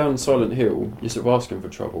call your town Silent Hill, you're sort of asking for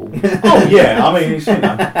trouble. Oh, yeah, I mean,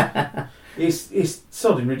 it's, it's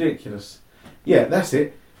sodding ridiculous. Yeah, that's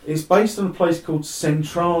it. It's based on a place called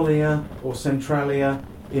Centralia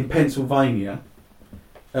in Pennsylvania,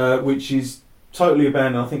 which is totally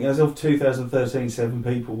abandoned. I think as of 2013, 7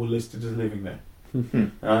 people were listed as living there.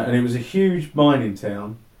 And it was a huge mining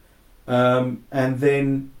town. And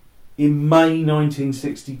then in May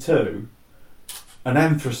 1962, an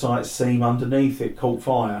anthracite seam underneath it caught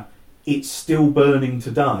fire. It's still burning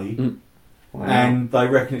today. Wow. And they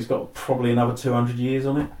reckon it's got probably another 200 years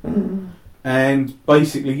on it. And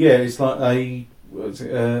basically, it's like a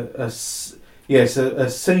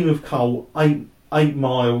seam of coal, 8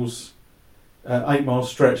 miles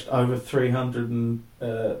stretched over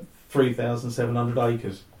 3,700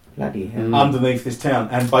 acres. Bloody hell. Underneath this town.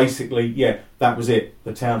 And basically, that was it.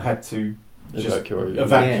 The town had to just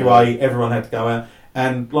evacuate. Everyone had to go out.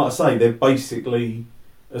 And like I say, they've basically,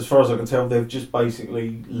 as far as I can tell, they've just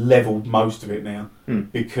basically levelled most of it now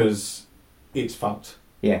because it's fucked.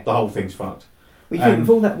 Yeah. The whole thing's fucked. Well, you think with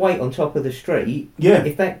all that weight on top of the street,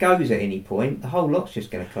 if that goes at any point, the whole lot's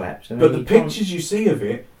just going to collapse. But the pictures you see of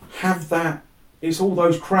it have that... It's all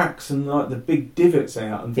those cracks and like the big divots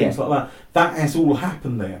out and things like that. That has all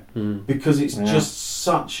happened there because it's just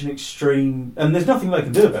such an extreme... And there's nothing they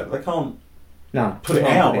can do about it. They can't put it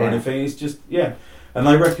out or anything. It's just, And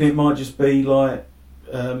they reckon it might just be like...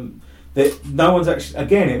 that no one's actually...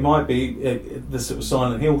 Again, it might be the sort of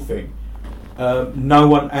Silent Hill thing. No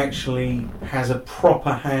one actually has a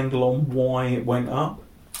proper handle on why it went up.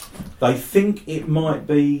 They think it might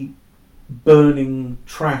be burning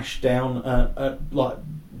trash down, like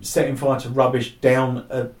setting fire to rubbish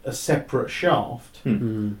down a separate shaft.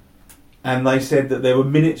 And they said that there were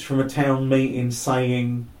minutes from a town meeting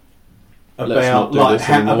saying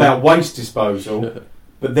about waste disposal,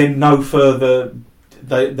 but then no further.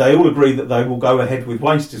 They all agree that they will go ahead with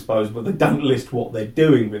waste disposal, but they don't list what they're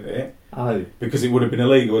doing with it. Oh, because it would have been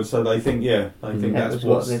illegal, and so they think that's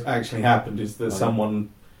what's actually happened is that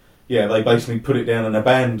someone. Yeah, they basically put it down an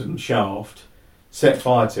abandoned shaft, set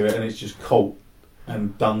fire to it, and it's just caught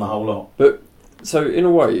and done the whole lot. But, so in a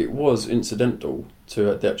way, it was incidental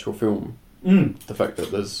to the actual film. The fact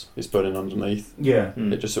that it's burning underneath. Yeah.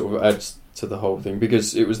 It just sort of adds to the whole thing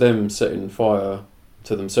because it was them setting fire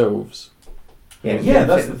to themselves. Yeah,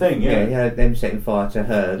 that's the thing. Yeah, them setting fire to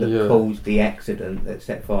her that Yeah. caused the accident that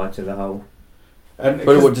set fire to the whole.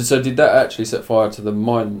 So did that actually set fire to the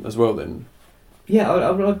mine as well then? Yeah,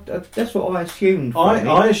 I that's what I assumed.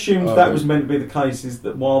 I assumed Oh, that okay. was meant to be the case. Is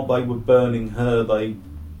that while they were burning her,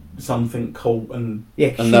 something caught and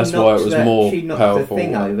And that's why it was more she knocked powerful. the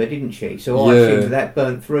thing over, didn't she? So I Yeah. assumed that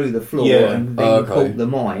burnt through the floor Yeah. and then Okay. caught the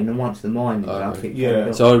mine. And once the mine was up, Okay. it Yeah. turned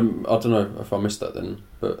off. So I don't know if I missed that then,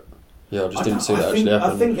 but yeah, I just didn't see that actually I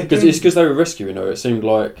happen. think Because again- it's because they were rescuing her. It seemed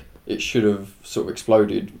like it should have sort of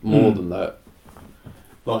exploded more than that.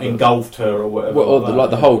 like engulfed her or whatever. Well,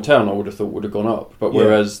 that. the whole town I would have thought would have gone up, but Yeah.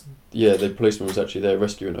 whereas the policeman was actually there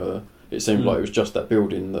rescuing her. It seemed like it was just that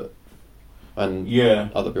building and Yeah.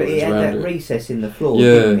 other But it buildings had around that it. recess in the floor, Yeah.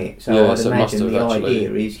 didn't it? So Yeah, I'd so it must imagine have the actually-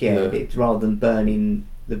 idea is, yeah. it's rather than burning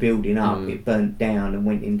the building up, Mm. it burnt down and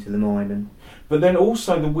went into the mine. And But then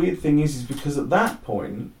also the weird thing is because at that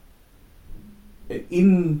point,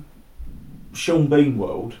 in Sean Bean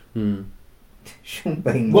world, Hmm. Sean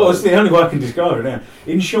Bean. well, it's the only way I can describe it now.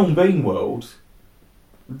 In Sean Bean world,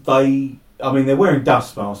 they're wearing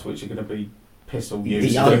dust masks, which are going to be piss all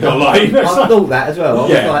used. Yeah, I I thought that as well. I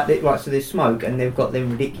was Yeah. like, right, so there's smoke and they've got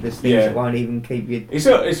them ridiculous things Yeah. that won't even keep you. It's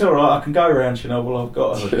all right. I can go around Chernobyl. I've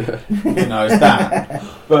got a hoodie. It's that.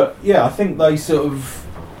 But yeah, I think they sort of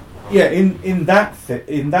in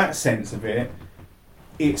that sense of it,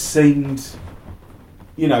 it seemed,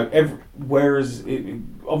 whereas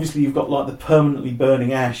obviously you've got like the permanently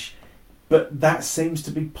burning ash, but that seems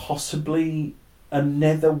to be possibly a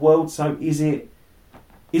nether world. So is it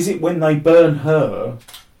when they burn her,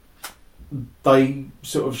 they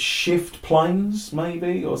sort of shift planes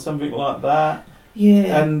maybe or something like that?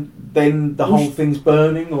 Yeah. And then the whole thing's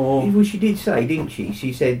burning, or Well, she did say, didn't she?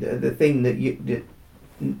 She said the thing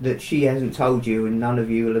that she hasn't told you and none of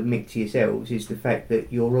you will admit to yourselves is the fact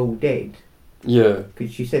that you're all dead. Yeah.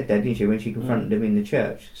 Because she said that, didn't she, when she confronted them in the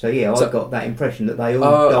church? So yeah, So- I got that impression that they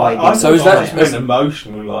all died. I So is that- meant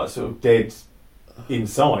emotionally, like sort of dead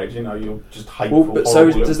inside? You're just hateful. Well, but so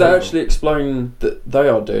horrible does that little actually explain that they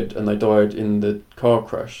are dead and they died in the car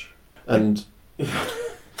crash? And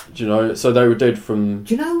so they were dead from.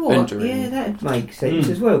 Do you know what? entering. Yeah, that makes sense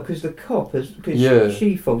as well, because the cop Yeah.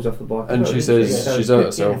 she falls off the bike, And as well, she doesn't says So she's it's hurt good,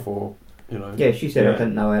 herself, or Yeah, she said I Yeah.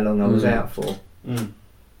 didn't know how long I was Mm. out for. people.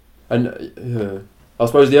 And I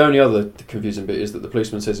suppose the only other confusing bit is that the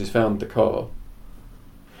policeman says he's found the car,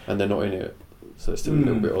 and they're not in it, so it's still a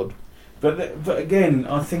little bit odd. But again,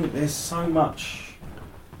 I think there's so many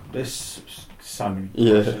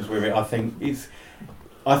Yeah. questions with it.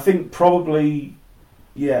 I think probably,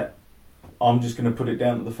 I'm just going to put it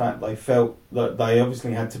down to the fact they felt that they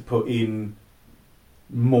obviously had to put in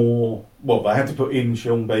more. Well, they had to put in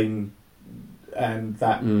Sean Bean and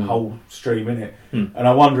that whole stream in it, and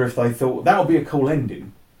I wonder if they thought that would be a cool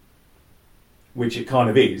ending, which it kind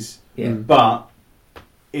of is. Yeah. But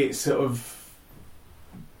it's sort of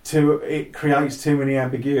it creates too many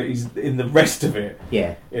ambiguities in the rest of it.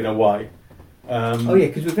 Yeah. In a way.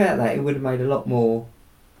 Because without that, it would have made a lot more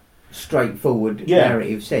straightforward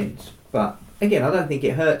narrative sense. But again, I don't think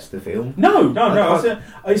it hurts the film. No.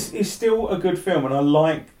 It's still a good film, and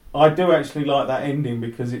I do actually like that ending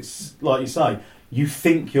because it's like you say, you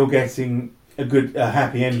think you're getting a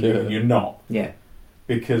happy ending, and you're not. Yeah.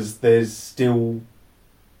 Because there's still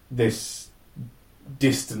this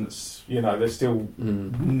distance. They're still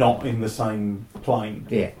not in the same plane.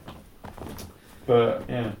 Yeah. But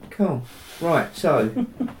yeah. Cool. Right. So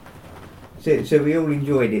we all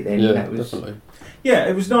enjoyed it then. Yeah, That was, definitely. Yeah,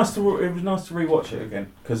 it was nice to rewatch it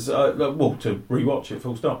again because to rewatch it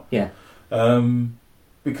full stop. Yeah.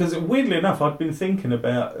 Because weirdly enough, I'd been thinking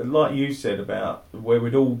about, like you said, about where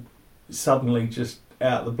we'd all suddenly just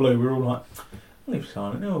out of the blue, we're all like, I'll leave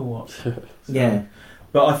Silent Hill or what? Yeah.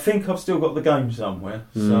 But I think I've still got the game somewhere,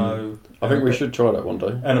 so I think we should try that one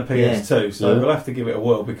day. and a PS2, so Yeah. we'll have to give it a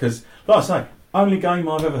whirl because, like I say, only game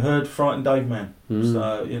I've ever heard frighten Dave Man. Mm.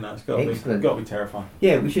 So it's got to be terrifying.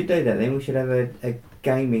 Yeah, we should do that then. We should have a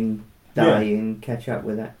gaming day and catch up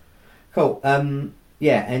with that. Cool.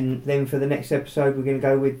 Yeah, and then for the next episode, we're going to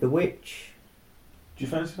go with The Witch. Do you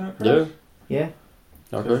fancy that, Yeah. Chris? Yeah.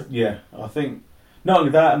 Okay. Yeah, I think not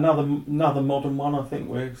only that, another modern one. I think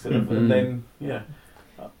we're sort of, and then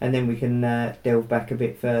And then we can delve back a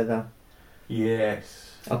bit further. yes,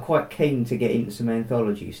 I'm quite keen to get into some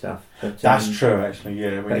anthology stuff. But, that's true. Actually,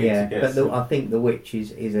 we But need yeah, to get. but some, I think The Witch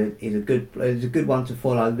is a good one to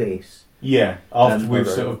follow this. yeah, after we've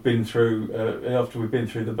Okay. sort of been through, after we've been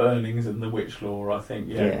through the burnings and the witch lore, I think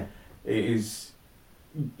it's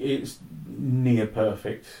near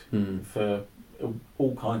perfect Mm. for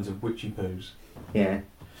all kinds of witchy poos. Yeah,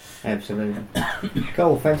 absolutely.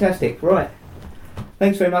 Cool, fantastic. Right.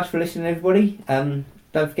 Thanks very much for listening, everybody. Don't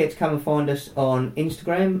forget to come and find us on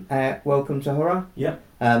Instagram at Welcome to Horror. Yep.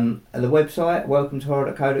 The website,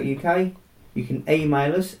 welcometohorror.co.uk. You can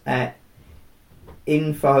email us at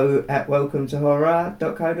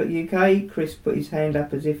info@welcometohorror.co.uk. Chris put his hand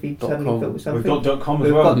up as if he suddenly .com. thought of We've something. got .com as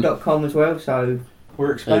We've well. got .com as well, so We're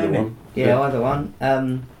Either expanding. one. yeah, either one.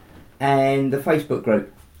 And the Facebook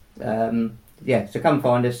group. So come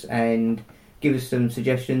find us and give us some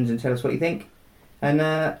suggestions and tell us what you think.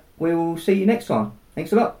 And we will see you next time.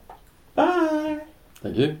 Thanks a lot. Bye.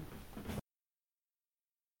 Thank you.